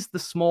it is the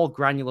small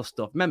granular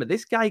stuff. Remember,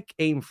 this guy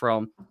came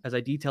from, as I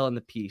detail in the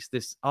piece,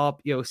 this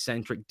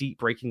RPO-centric deep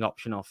breaking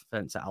option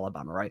offense at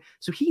Alabama, right?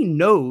 So he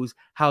knows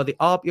how the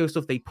RPO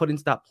stuff they put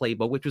into that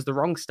playbook, which was the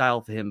wrong style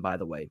for him, by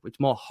the way,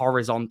 which more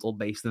horizontal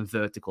based than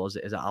vertical as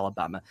it is at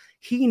Alabama.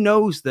 He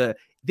knows that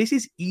this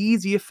is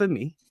easier for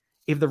me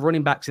if the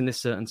running back's in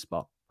this certain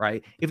spot,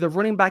 right? If the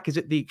running back is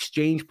at the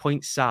exchange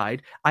point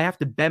side, I have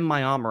to bend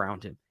my arm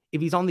around him.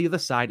 If he's on the other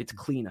side, it's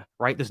cleaner,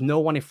 right? There's no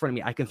one in front of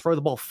me. I can throw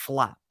the ball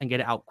flat and get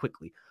it out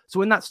quickly. So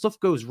when that stuff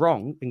goes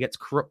wrong and gets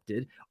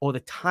corrupted, or the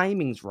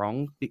timing's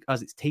wrong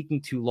because it's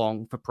taking too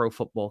long for pro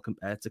football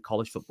compared to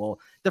college football,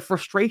 the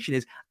frustration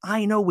is,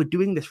 I know we're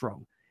doing this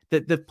wrong.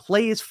 The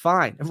play is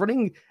fine. And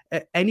running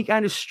any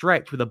kind of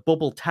stretch with a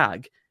bubble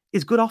tag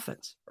is good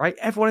offense, right?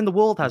 Everyone in the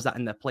world has that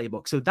in their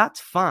playbook. So that's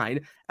fine.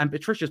 And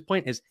Patricia's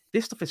point is,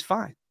 this stuff is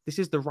fine. This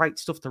is the right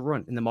stuff to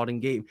run in the modern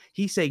game.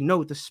 He's saying,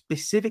 no, the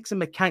specifics and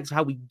mechanics of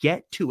how we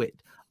get to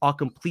it are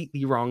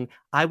completely wrong.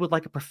 I would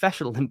like a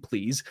professional in,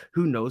 please,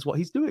 who knows what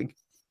he's doing.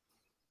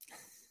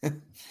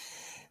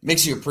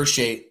 Makes you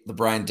appreciate the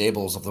Brian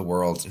Dabolls of the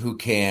world who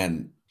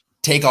can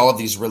take all of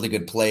these really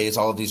good plays,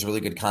 all of these really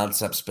good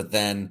concepts, but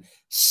then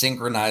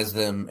synchronize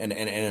them in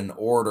an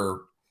order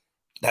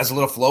that has a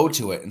little flow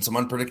to it and some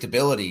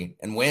unpredictability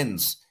and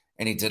wins.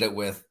 And he did it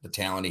with the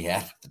talent he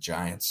had with the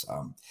Giants.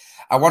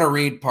 I want to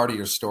read part of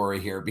your story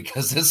here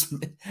because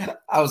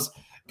I was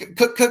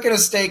cooking a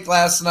steak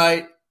last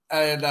night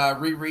and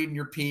rereading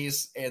your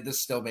piece, and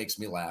this still makes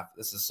me laugh.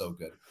 This is so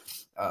good.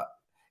 And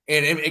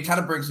it kind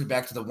of brings me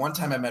back to the one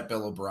time I met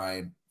Bill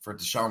O'Brien for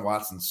Deshaun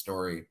Watson's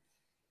story.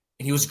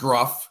 And he was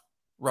rough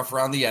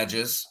around the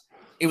edges.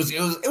 It was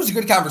a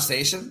good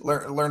conversation.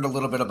 Learned a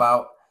little bit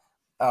about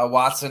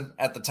Watson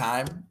at the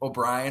time,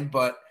 O'Brien,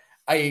 but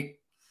I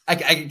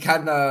can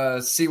kind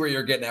of see where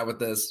you're getting at with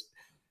this.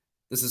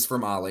 This is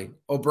from Ollie.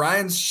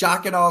 O'Brien's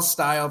shock and awe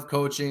style of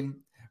coaching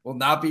will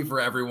not be for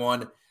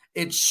everyone.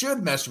 It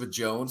should mesh with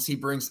Jones. He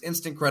brings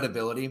instant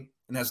credibility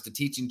and has the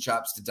teaching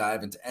chops to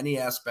dive into any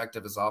aspect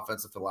of his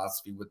offensive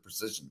philosophy with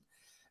precision.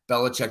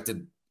 Belichick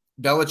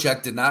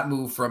did not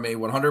move from a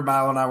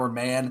 100-mile-an-hour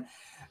man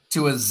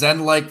to a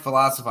Zen-like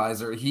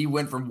philosophizer. He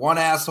went from one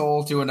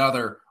asshole to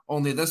another.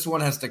 Only this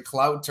one has the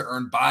clout to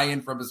earn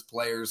buy-in from his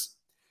players.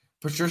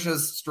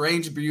 Patricia's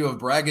strange view of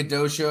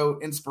braggadocio,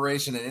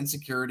 inspiration, and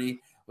insecurity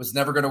was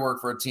never going to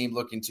work for a team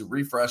looking to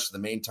refresh the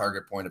main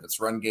target point of its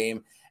run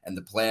game and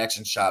the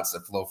play-action shots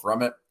that flow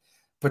from it.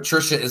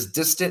 Patricia is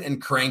distant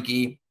and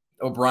cranky.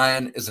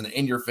 O'Brien is an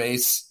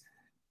in-your-face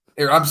 –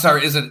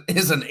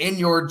 is an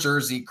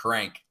in-your-jersey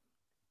crank.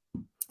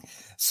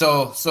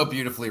 So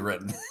beautifully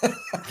written.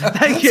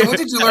 Thank you. So what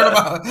did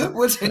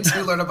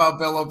you learn about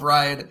Bill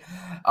O'Brien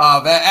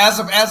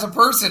as a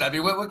person? I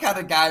mean, what kind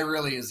of guy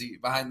really is he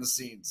behind the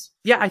scenes?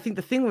 Yeah, I think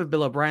the thing with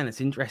Bill O'Brien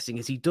that's interesting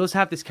is he does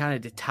have this kind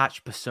of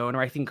detached persona,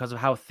 I think, because of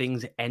how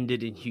things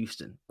ended in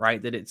Houston,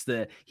 right?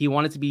 That he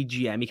wanted to be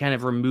GM. He kind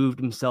of removed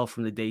himself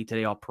from the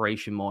day-to-day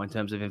operation more in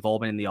terms of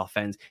involvement in the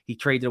offense. He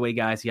traded away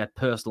guys he had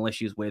personal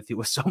issues with who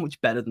were so much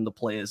better than the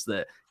players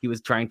that he was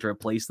trying to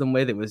replace them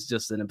with. It was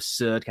just an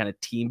absurd kind of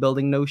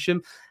team-building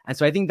notion. And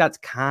so I think that's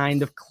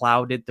kind of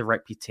clouded the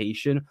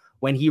reputation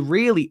when he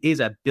really is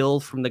a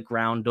build from the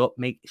ground up,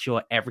 make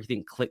sure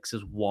everything clicks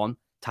as one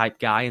type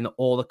guy and that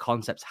all the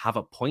concepts have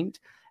a point.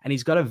 And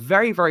he's got a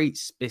very, very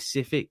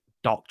specific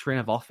doctrine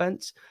of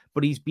offense,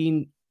 but he's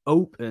been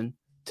open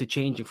to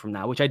changing from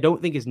that, which I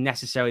don't think is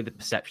necessarily the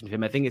perception of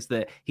him. I think it's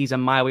that he's a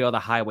my way or the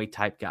highway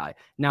type guy.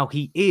 Now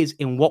he is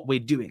in what we're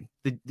doing.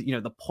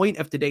 The point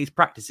of today's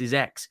practice is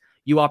X.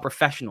 You are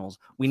professionals.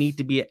 We need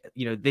to be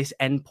at, this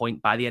end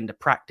point by the end of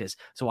practice.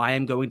 So I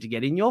am going to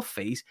get in your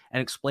face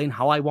and explain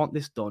how I want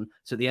this done.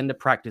 So at the end of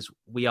practice,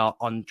 we are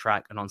on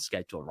track and on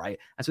schedule, right?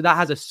 And so that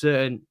has a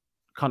certain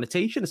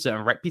connotation, a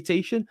certain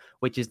reputation,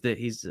 which is that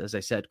he's, as I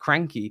said,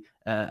 cranky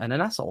and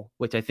an asshole,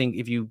 which I think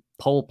if you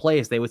poll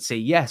players, they would say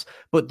yes.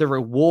 But the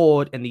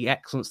reward and the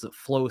excellence that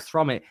flows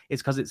from it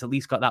is because it's at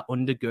least got that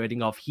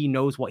undergirding of he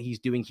knows what he's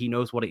doing, he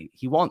knows what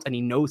he wants, and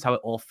he knows how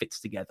it all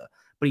fits together.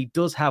 But he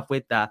does have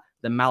with that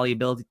the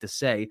malleability to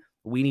say,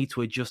 we need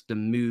to adjust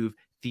and move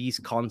these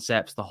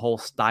concepts, the whole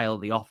style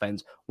of the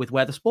offense with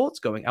where the sport's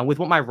going and with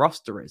what my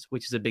roster is,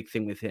 which is a big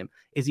thing with him,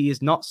 is he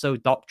is not so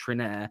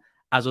doctrinaire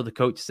as other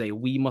coaches say,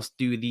 we must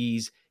do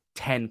these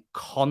 10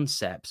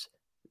 concepts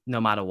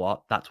no matter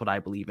what. That's what I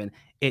believe in.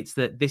 It's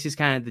that this is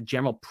kind of the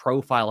general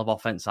profile of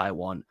offense I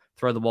want.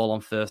 Throw the ball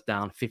on first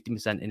down,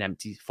 50% in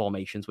empty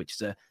formations, which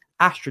is an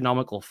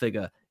astronomical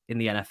figure in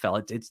the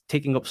NFL. It's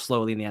ticking up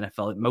slowly in the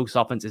NFL. Most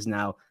offenses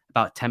now,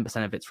 about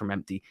 10% of it's from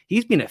empty.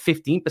 He's been at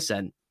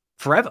 15%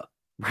 forever,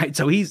 right?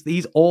 So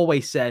he's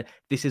always said,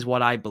 this is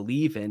what I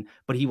believe in,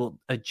 but he will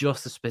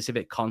adjust the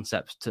specific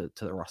concepts to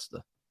the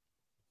roster.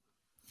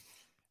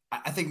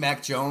 I think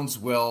Mac Jones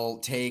will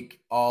take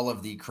all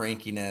of the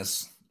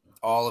crankiness,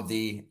 all of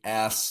the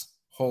ass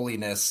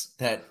holiness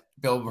that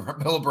Bill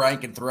O'Brien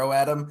can throw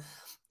at him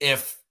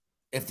if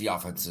the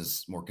offense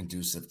is more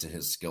conducive to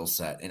his skill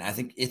set. And I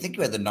think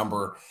you had the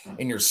number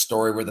in your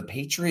story where the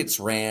Patriots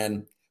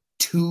ran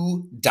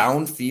 2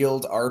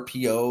 downfield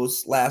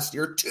RPOs last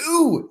year.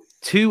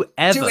 Two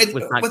ever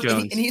with Mac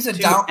Jones. And he's a two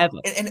down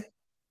ever.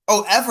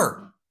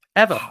 Ever.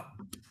 Wow.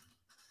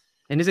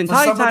 In his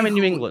entire time in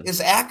New England.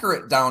 Is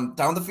accurate down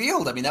the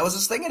field. I mean, that was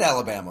his thing at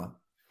Alabama.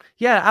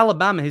 Yeah,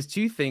 Alabama, his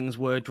 2 things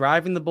were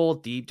driving the ball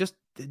deep, just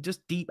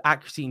just deep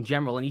accuracy in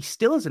general. And he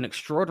still is an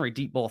extraordinary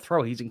deep ball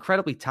thrower. He's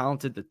incredibly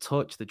talented, the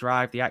touch, the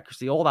drive, the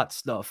accuracy, all that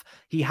stuff.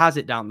 He has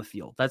it down the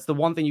field. That's the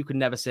one thing you can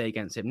never say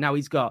against him. Now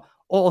he's got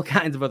all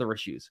kinds of other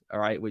issues, all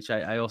right, which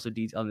I also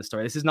detail in the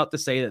story. This is not to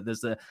say that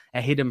there's a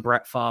hidden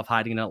Brett Favre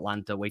hiding in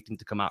Atlanta waiting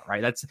to come out,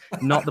 right? That's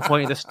not the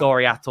point of the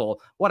story at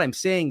all. What I'm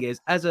saying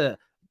is, as an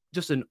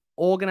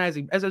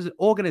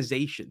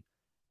organization,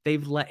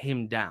 they've let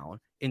him down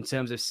in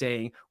terms of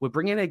saying, we're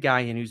bringing a guy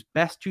in whose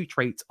best two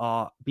traits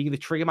are being the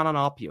trigger man on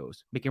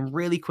RPOs, making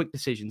really quick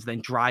decisions,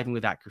 then driving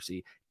with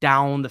accuracy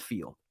down the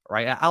field,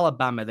 right? At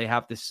Alabama, they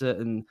have this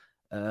certain,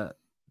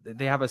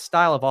 they have a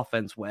style of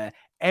offense where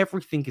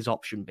everything is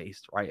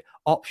option-based, right?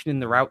 Option in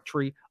the route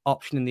tree,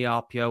 option in the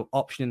RPO,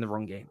 option in the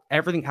run game.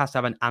 Everything has to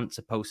have an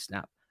answer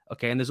post-snap.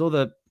 Okay, and there's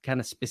other kind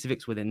of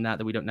specifics within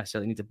that we don't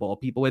necessarily need to bore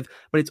people with,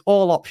 but it's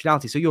all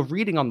optionality. So you're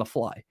reading on the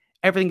fly.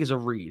 Everything is a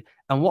read.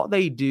 And what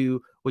they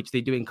do, which they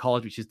do in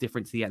college, which is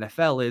different to the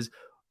NFL, is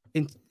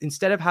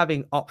instead of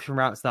having option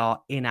routes that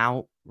are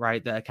in-out,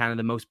 right, that are kind of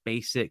the most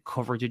basic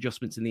coverage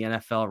adjustments in the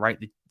NFL, right,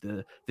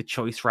 the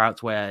choice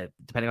routes where,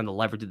 depending on the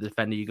leverage of the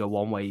defender, you go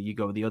one way, you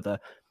go the other.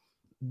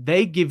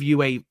 They give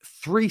you a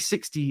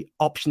 360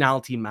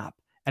 optionality map,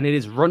 and it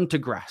is run to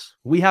grass.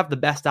 We have the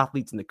best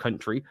athletes in the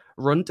country.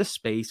 Run to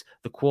space.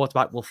 The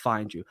quarterback will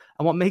find you.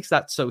 And what makes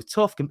that so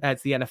tough compared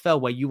to the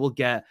NFL, where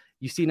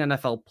you see an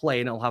NFL play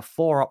and it'll have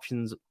 4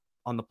 options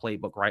on the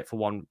playbook, right, for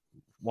one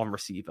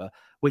receiver,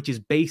 which is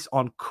based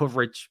on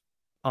coverage,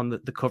 on the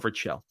coverage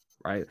shell,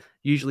 right?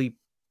 Usually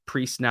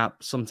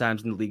pre-snap,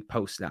 sometimes in the league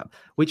post-snap,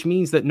 which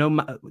means that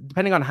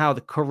depending on how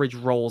the coverage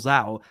rolls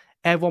out,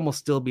 everyone will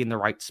still be in the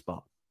right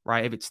spot.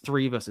 Right? If it's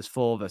 3 versus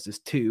 4 versus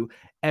 2,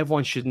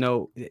 everyone should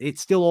know it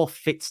still all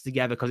fits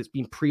together because it's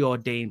been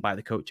preordained by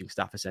the coaching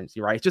staff,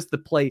 essentially, right? It's just the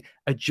play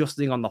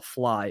adjusting on the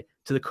fly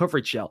to the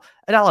coverage shell.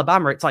 At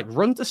Alabama, it's like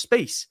run to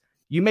space.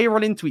 You may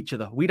run into each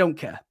other. We don't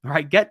care,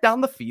 right? Get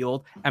down the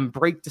field and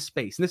break to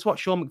space. And this is what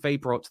Sean McVay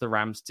brought to the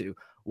Rams too,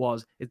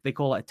 they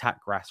call it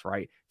attack grass,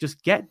 right?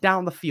 Just get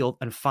down the field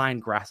and find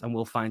grass and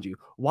we'll find you.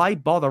 Why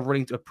bother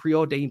running to a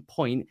preordained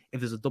point if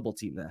there's a double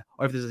team there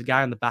or if there's a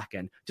guy on the back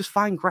end? Just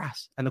find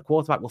grass and the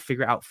quarterback will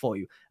figure it out for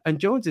you. And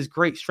Jones's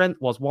great strength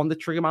was, 1, the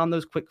trigger man on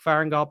those quick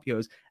firing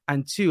RPOs,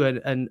 and 2,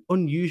 an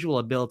unusual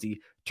ability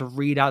to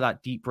read out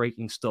that deep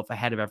breaking stuff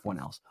ahead of everyone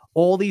else.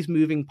 All these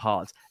moving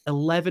parts,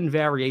 11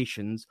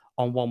 variations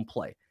on one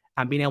play,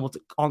 and being able to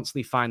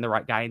constantly find the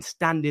right guy and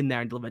stand in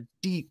there and deliver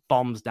deep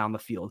bombs down the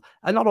field.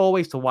 And not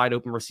always to wide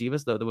open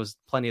receivers, though there was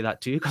plenty of that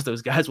too, because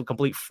those guys were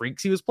complete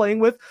freaks he was playing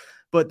with.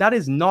 But that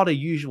is not a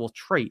usual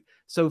trait.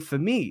 So for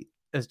me,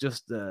 as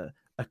just a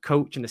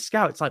coach and a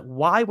scout, it's like,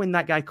 why, when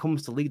that guy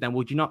comes to lead, then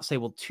would you not say,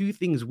 well, 2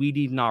 things we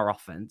need in our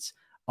offense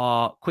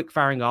are quick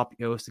firing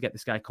RPOs to get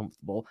this guy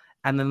comfortable,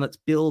 and then let's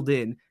build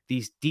in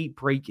these deep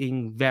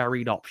breaking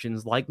varied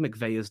options like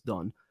McVay has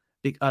done,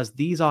 because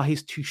these are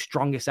his 2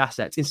 strongest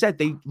assets. Instead,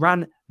 they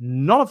ran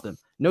none of them.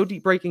 No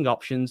deep breaking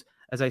options.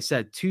 As I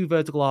said, 2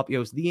 vertical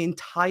RPOs the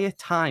entire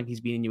time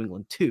he's been in New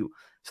England, 2.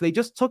 So they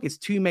just took his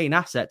 2 main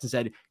assets and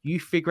said, you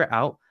figure it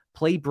out.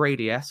 Play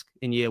Brady-esque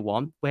in year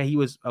 1, where he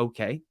was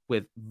okay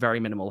with very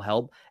minimal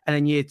help. And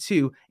then year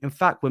 2, in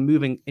fact, we're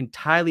moving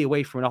entirely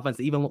away from an offense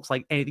that even looks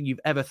like anything you've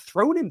ever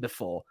thrown in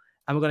before.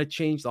 And we're going to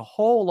change the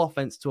whole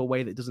offense to a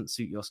way that doesn't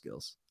suit your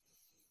skills.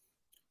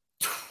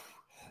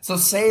 So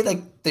say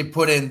like they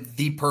put in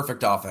the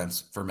perfect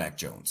offense for Mac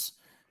Jones,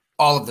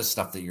 all of the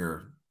stuff that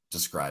you're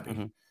describing.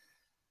 Mm-hmm.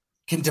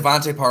 Can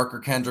Devontae Parker,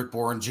 Kendrick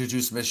Bourne,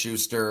 Juju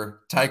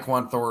Smith-Schuster,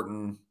 Tyquan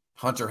Thornton,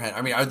 Hunter Henry,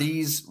 I mean, are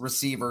these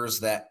receivers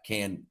that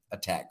can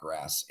attack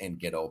grass and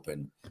get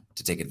open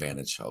to take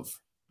advantage of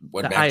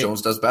what Mac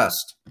Jones does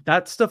best?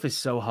 That stuff is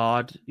so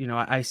hard. You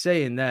know, I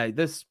say in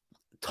there's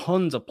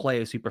tons of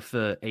players who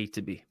prefer A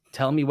to B.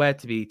 Tell me where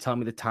to be, tell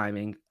me the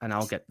timing, and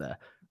I'll get there.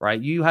 Right?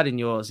 You had in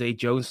your Zay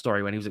Jones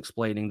story when he was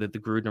explaining that the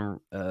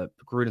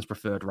Gruden's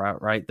preferred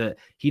route, right? That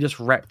he just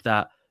repped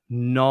that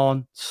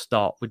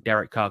non-stop with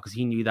Derek Carr because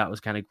he knew that was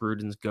kind of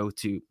Gruden's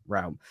go-to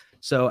route.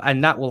 So,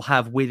 and that will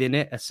have within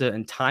it a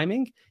certain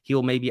timing.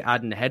 He'll maybe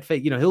add in a head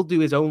fake. You know, he'll do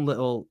his own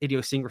little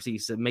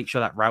idiosyncrasies to make sure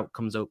that route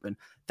comes open.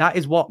 That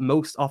is what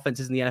most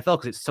offenses in the NFL,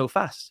 because it's so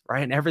fast,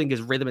 right? And everything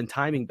is rhythm and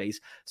timing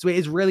based. So it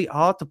is really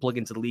hard to plug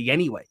into the league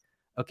anyway.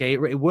 Okay,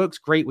 it works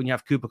great when you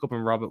have Cooper Kupp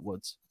and Robert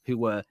Woods, who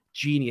were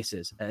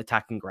geniuses at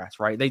attacking grass,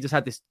 right? They just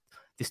had this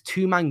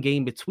 2-man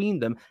game between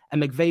them,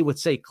 and McVay would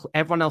say,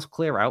 everyone else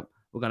clear out.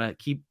 We're going to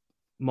keep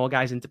more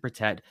guys in to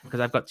protect because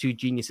I've got 2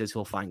 geniuses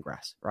who'll find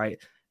grass, right?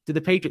 Do the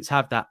Patriots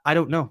have that? I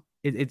don't know.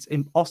 It's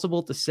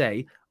impossible to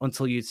say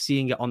until you're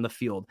seeing it on the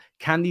field.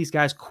 Can these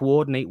guys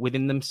coordinate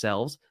within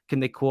themselves? Can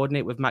they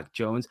coordinate with Mac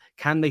Jones?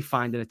 Can they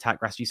find an attack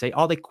grass? You say,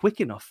 are they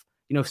quick enough?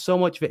 You know, so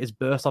much of it is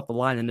burst off the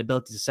line and the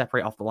ability to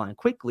separate off the line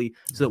quickly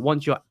so that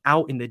once you're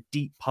out in the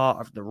deep part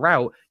of the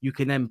route, you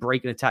can then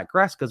break and attack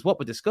grass. Because what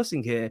we're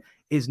discussing here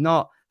is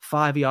not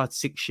 5-yard,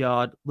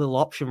 6-yard little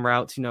option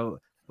routes, you know,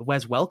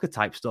 Wes Welker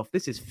type stuff.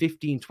 This is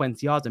 15,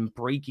 20 yards and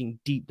breaking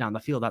deep down the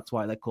field. That's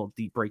why they're called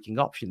deep breaking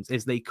options,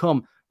 is they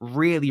come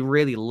really,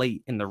 really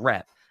late in the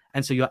rep.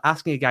 And so you're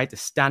asking a guy to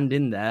stand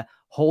in there,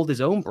 hold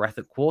his own breath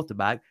at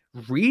quarterback,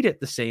 read it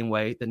the same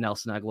way that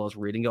Nelson Aguilar is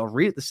reading it, or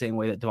read it the same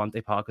way that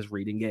Devontae Parker's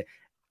reading it,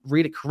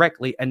 read it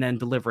correctly, and then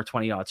deliver a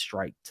 20-yard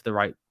strike to the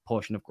right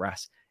portion of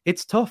grass.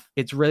 It's tough.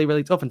 It's really,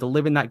 really tough. And to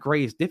live in that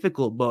gray is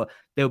difficult, but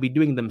they'll be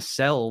doing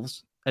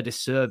themselves a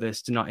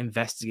disservice to not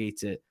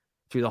investigate it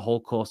through the whole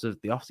course of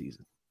the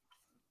offseason.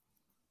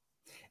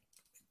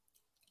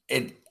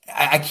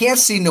 I can't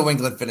see New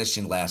England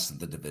finishing last in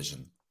the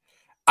division.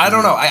 I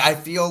don't know. I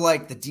feel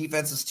like the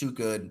defense is too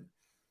good.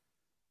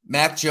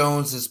 Mac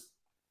Jones is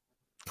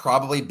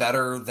probably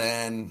better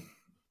than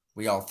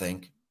we all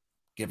think,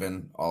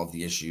 given all of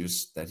the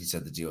issues that he's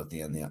had to deal with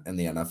in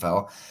the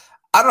NFL.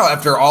 I don't know.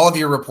 After all of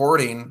your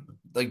reporting,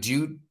 like,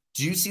 do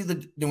you see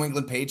the New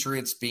England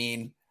Patriots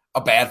being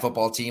a bad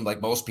football team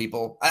like most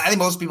people? I think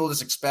most people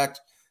just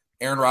expect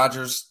Aaron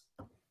Rodgers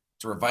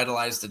to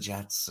revitalize the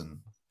Jets, and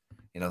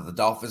the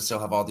Dolphins still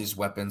have all these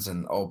weapons.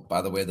 And oh,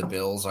 by the way, the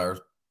Bills are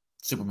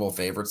Super Bowl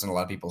favorites in a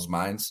lot of people's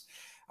minds.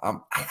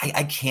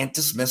 I can't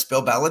dismiss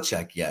Bill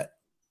Belichick yet.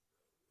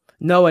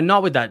 No, and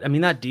not with that. I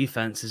mean, that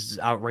defense is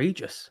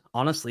outrageous.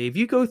 Honestly, if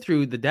you go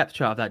through the depth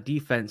chart of that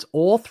defense,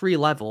 all three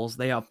levels,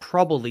 they are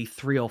probably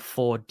 3 or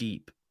 4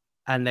 deep.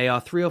 And they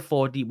are 3 or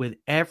 4 deep with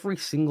every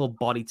single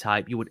body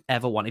type you would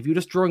ever want. If you're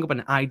just drawing up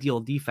an ideal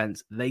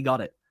defense, they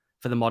got it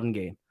for the modern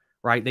game,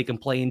 right? They can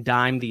play in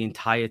dime the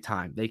entire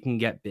time. They can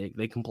get big.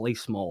 They can play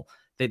small.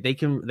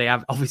 They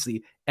have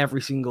obviously every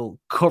single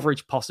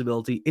coverage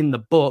possibility in the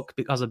book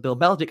because of Bill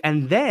Belichick.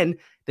 And then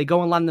they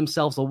go and land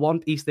themselves the one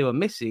piece they were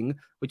missing,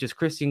 which is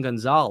Christian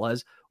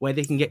Gonzalez, where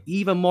they can get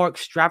even more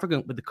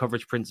extravagant with the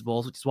coverage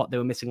principles, which is what they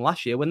were missing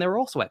last year when they were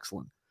also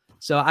excellent.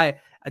 So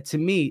to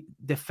me,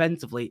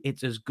 defensively,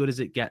 it's as good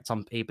as it gets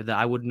on paper. That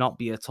I would not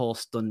be at all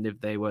stunned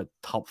if they were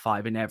top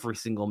 5 in every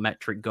single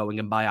metric going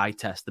and by eye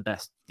test the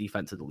best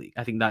defense of the league.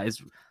 I think that is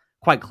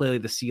quite clearly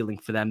the ceiling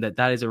for them.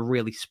 That is a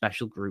really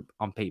special group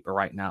on paper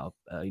right now.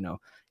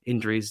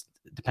 Injuries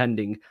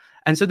depending.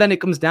 And so then it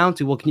comes down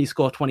to, well, can you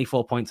score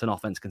 24 points on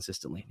offense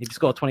consistently? If you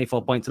score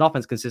 24 points on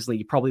offense consistently,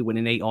 you probably win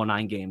in 8 or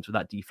 9 games with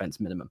that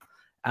defense minimum.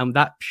 And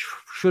that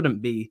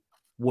shouldn't be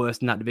worse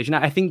in that division.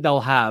 I think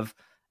they'll have,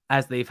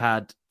 as they've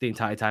had the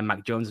entire time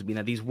Mac Jones has been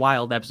there, these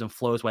wild ebbs and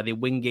flows where they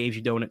win games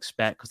you don't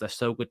expect because they're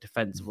so good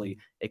defensively,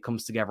 it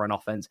comes together on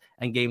offense,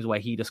 and games where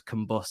he just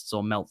combusts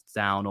or melts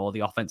down, or the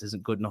offense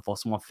isn't good enough, or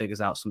someone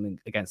figures out something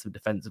against them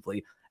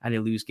defensively, and they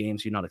lose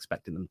games you're not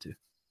expecting them to.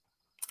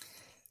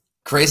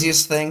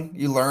 Craziest thing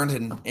you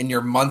learned in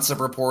your months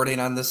of reporting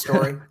on this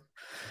story?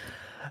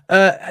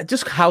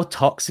 Just how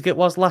toxic it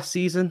was last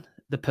season.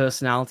 The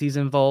personalities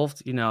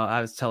involved.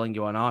 I was telling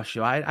you on our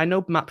show, I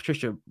know Matt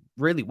Patricia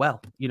really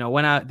well.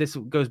 This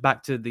goes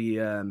back to the,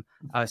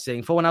 I was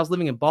saying, for when I was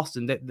living in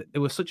Boston, it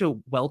was such a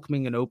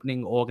welcoming and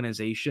opening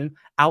organization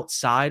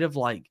outside of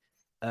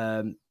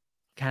kind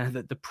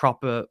of the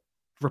proper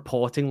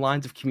reporting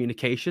lines of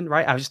communication,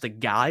 right? I was just a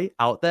guy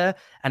out there.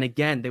 And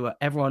again,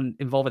 everyone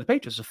involved with the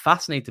Patriots was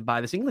fascinated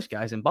by this English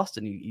guy in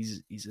Boston.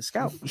 He's a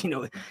scout, he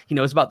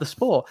knows about the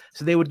sport.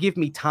 So they would give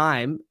me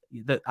time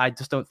that I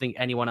just don't think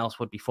anyone else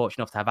would be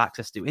fortunate enough to have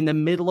access to in the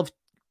middle of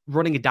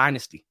running a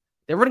dynasty.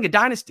 They're running a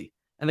dynasty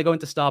and they're going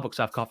to Starbucks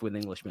to have coffee with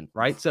an Englishman,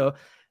 right? So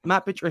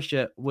Matt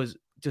Patricia was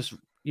just,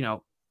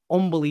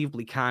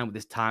 unbelievably kind with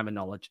his time and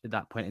knowledge at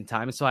that point in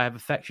time. And so I have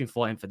affection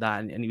for him for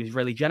that. And he was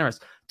really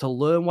generous to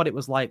learn what it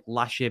was like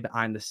last year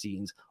behind the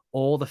scenes,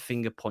 all the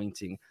finger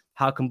pointing,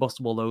 how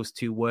combustible those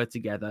two were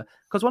together.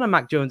 Because one of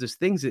Mac Jones's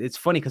things, it's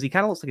funny because he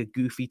kind of looks like a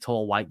goofy,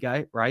 tall white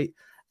guy, right?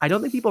 I don't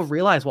think people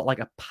realize what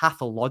a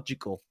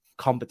pathological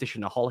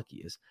competitionaholic he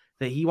is,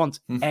 that he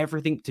wants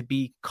everything to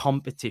be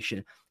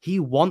competition.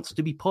 He wants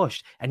to be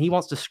pushed and he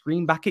wants to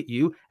scream back at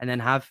you and then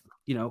have,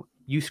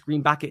 you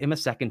scream back at him a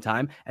second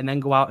time and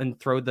then go out and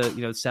throw the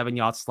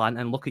 7-yard slant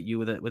and look at you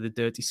with a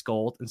dirty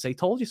scold and say,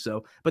 told you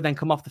so, but then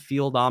come off the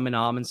field arm in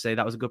arm and say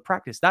that was a good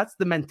practice. That's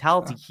the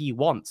mentality he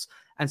wants.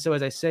 And so,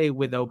 as I say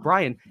with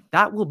O'Brien,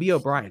 that will be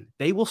O'Brien.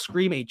 They will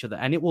scream at each other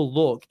and it will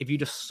look, if you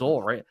just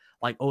saw it,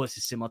 like, oh, this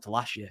is similar to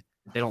last year.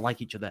 They don't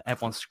like each other.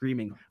 Everyone's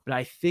screaming. But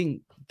I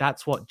think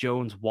that's what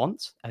Jones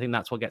wants. I think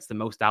that's what gets the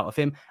most out of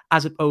him,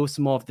 as opposed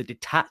to more of the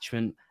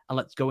detachment and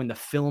let's go in the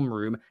film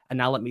room and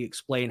now let me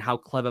explain how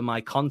clever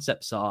my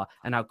concepts are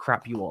and how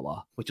crap you all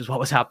are, which is what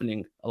was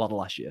happening a lot of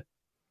last year.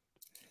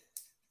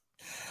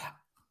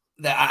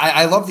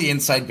 I love the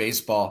inside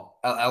baseball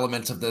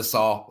element of this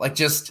all. Like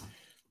just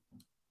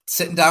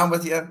sitting down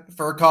with you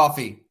for a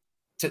coffee.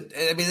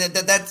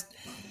 That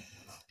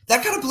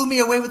kind of blew me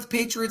away with the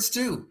Patriots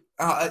too.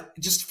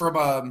 Just from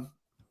a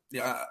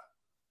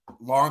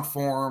long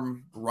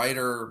form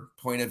writer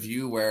point of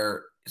view,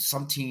 where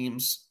some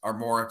teams are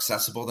more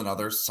accessible than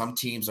others. Some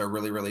teams are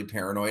really, really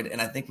paranoid.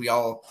 And I think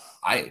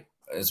I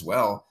as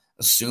well,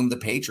 assume the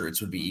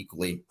Patriots would be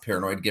equally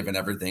paranoid given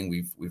everything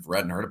we've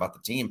read and heard about the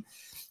team.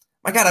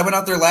 My God, I went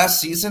out there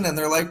last season and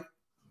they're like,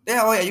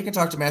 yeah, you can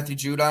talk to Matthew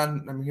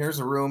Judon. I mean, here's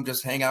a room,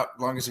 just hang out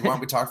as long as you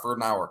want. We talk for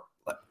an hour.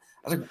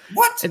 I was like,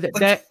 what?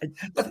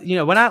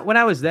 When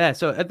I was there,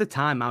 so at the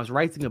time I was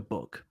writing a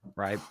book,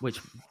 right, which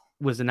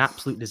was an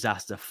absolute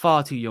disaster.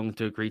 Far too young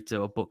to agree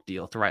to a book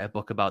deal, to write a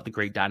book about the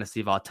great dynasty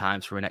of our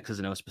times from an X's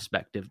and O's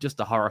perspective. Just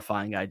a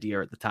horrifying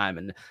idea at the time,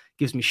 and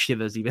gives me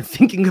shivers even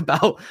thinking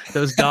about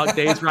those dark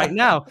days right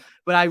now.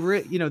 But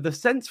the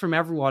sense from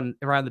everyone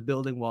around the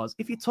building was,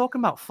 if you're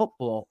talking about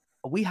football,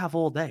 we have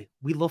all day.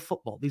 We love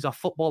football. These are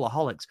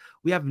footballaholics.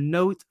 We have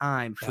no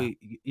time for,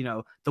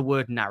 the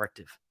word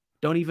narrative.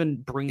 Don't even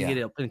bring it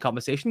up in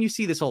conversation. You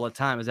see this all the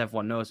time, as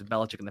everyone knows, with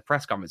Belichick in the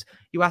press conference.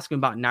 You ask him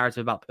about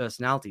narrative, about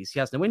personalities. He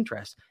has no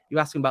interest. You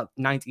ask him about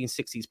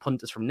 1960s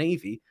punters from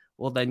Navy.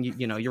 Well, then,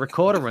 your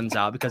recorder runs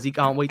out because he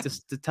can't wait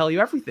to tell you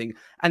everything.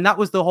 And that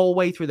was the whole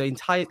way through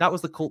that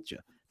was the culture.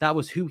 That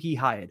was who he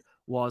hired,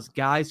 was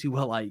guys who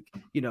were like,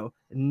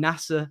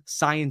 NASA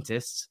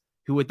scientists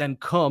who would then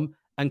come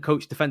and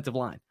coach defensive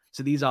line.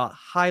 So these are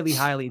highly,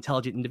 highly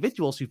intelligent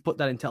individuals who've put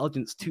that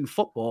intelligence to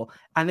football,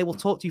 and they will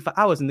talk to you for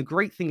hours. And the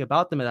great thing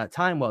about them at that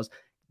time was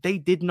they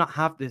did not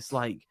have this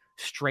like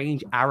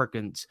strange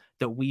arrogance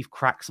that we've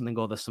cracked something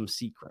or there's some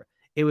secret.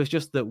 It was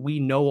just that we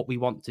know what we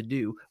want to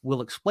do.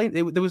 We'll explain.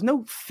 There was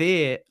no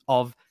fear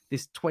of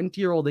this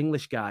 20-year-old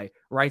English guy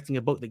writing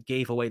a book that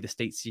gave away the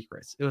state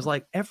secrets. It was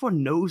like,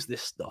 everyone knows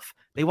this stuff.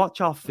 They watch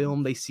our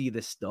film, they see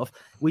this stuff.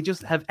 We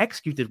just have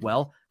executed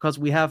well because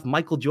we have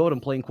Michael Jordan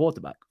playing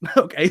quarterback.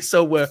 Okay,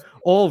 so we're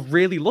all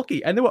really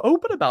lucky. And they were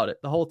open about it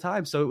the whole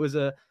time. So it was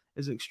an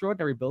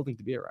extraordinary building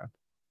to be around.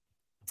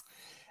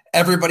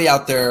 Everybody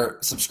out there,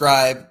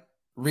 subscribe,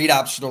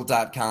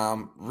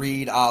 readoptional.com,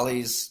 read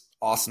Ollie's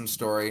awesome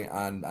story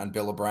on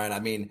Bill O'Brien. I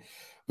mean,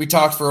 we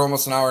talked for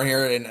almost an hour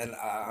here, and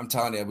I'm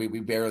telling you,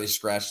 we barely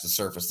scratched the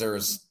surface. There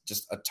is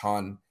just a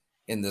ton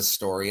in this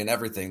story and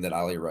everything that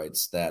Ollie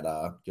writes that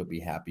you'll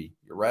be happy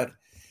you read.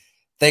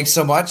 Thanks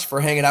so much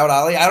for hanging out,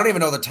 Ollie. I don't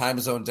even know the time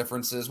zone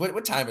differences.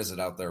 What time is it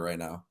out there right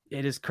now?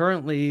 It is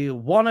currently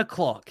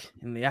 1:00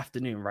 in the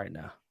afternoon right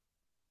now.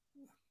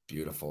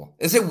 Beautiful.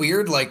 Is it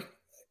weird? Like,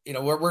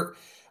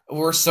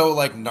 we're so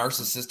like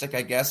narcissistic,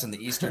 I guess, in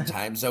the Eastern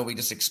time zone. We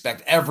just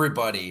expect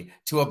everybody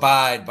to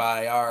abide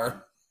by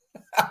our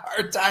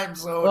time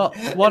zone.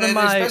 Well,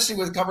 especially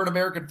with covered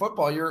American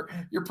football, you're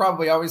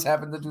probably always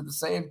having to do the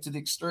same to the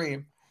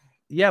extreme.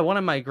 Yeah, one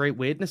of my great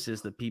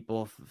weirdnesses that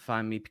people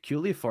find me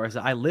peculiar for is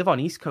that I live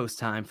on East Coast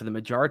time for the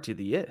majority of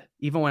the year.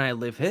 Even when I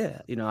live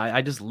here,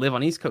 I just live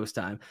on East Coast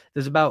time.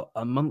 There's about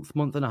a month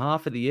and a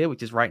half of the year,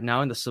 which is right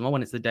now in the summer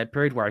when it's the dead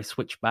period, where I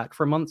switch back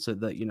for a month so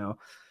that,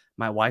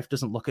 my wife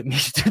doesn't look at me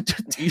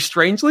too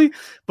strangely.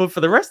 But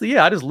for the rest of the year,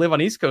 I just live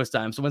on East Coast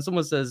time. So when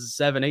someone says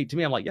 7, 8 to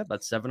me, I'm like, yeah,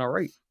 that's 7 or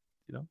 8,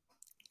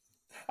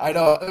 I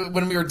know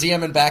when we were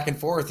DMing back and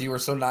forth, you were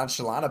so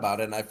nonchalant about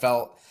it. And I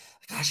felt,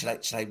 gosh,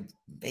 should I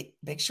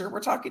make sure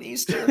we're talking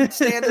Eastern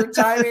Standard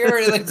Time here?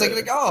 And it's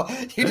like, oh,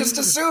 you just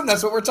assume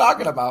that's what we're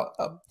talking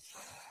about.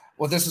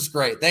 Well, this was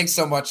great. Thanks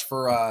so much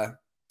for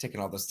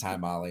taking all this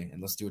time, Ollie.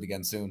 And let's do it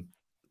again soon.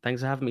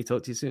 Thanks for having me.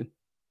 Talk to you soon.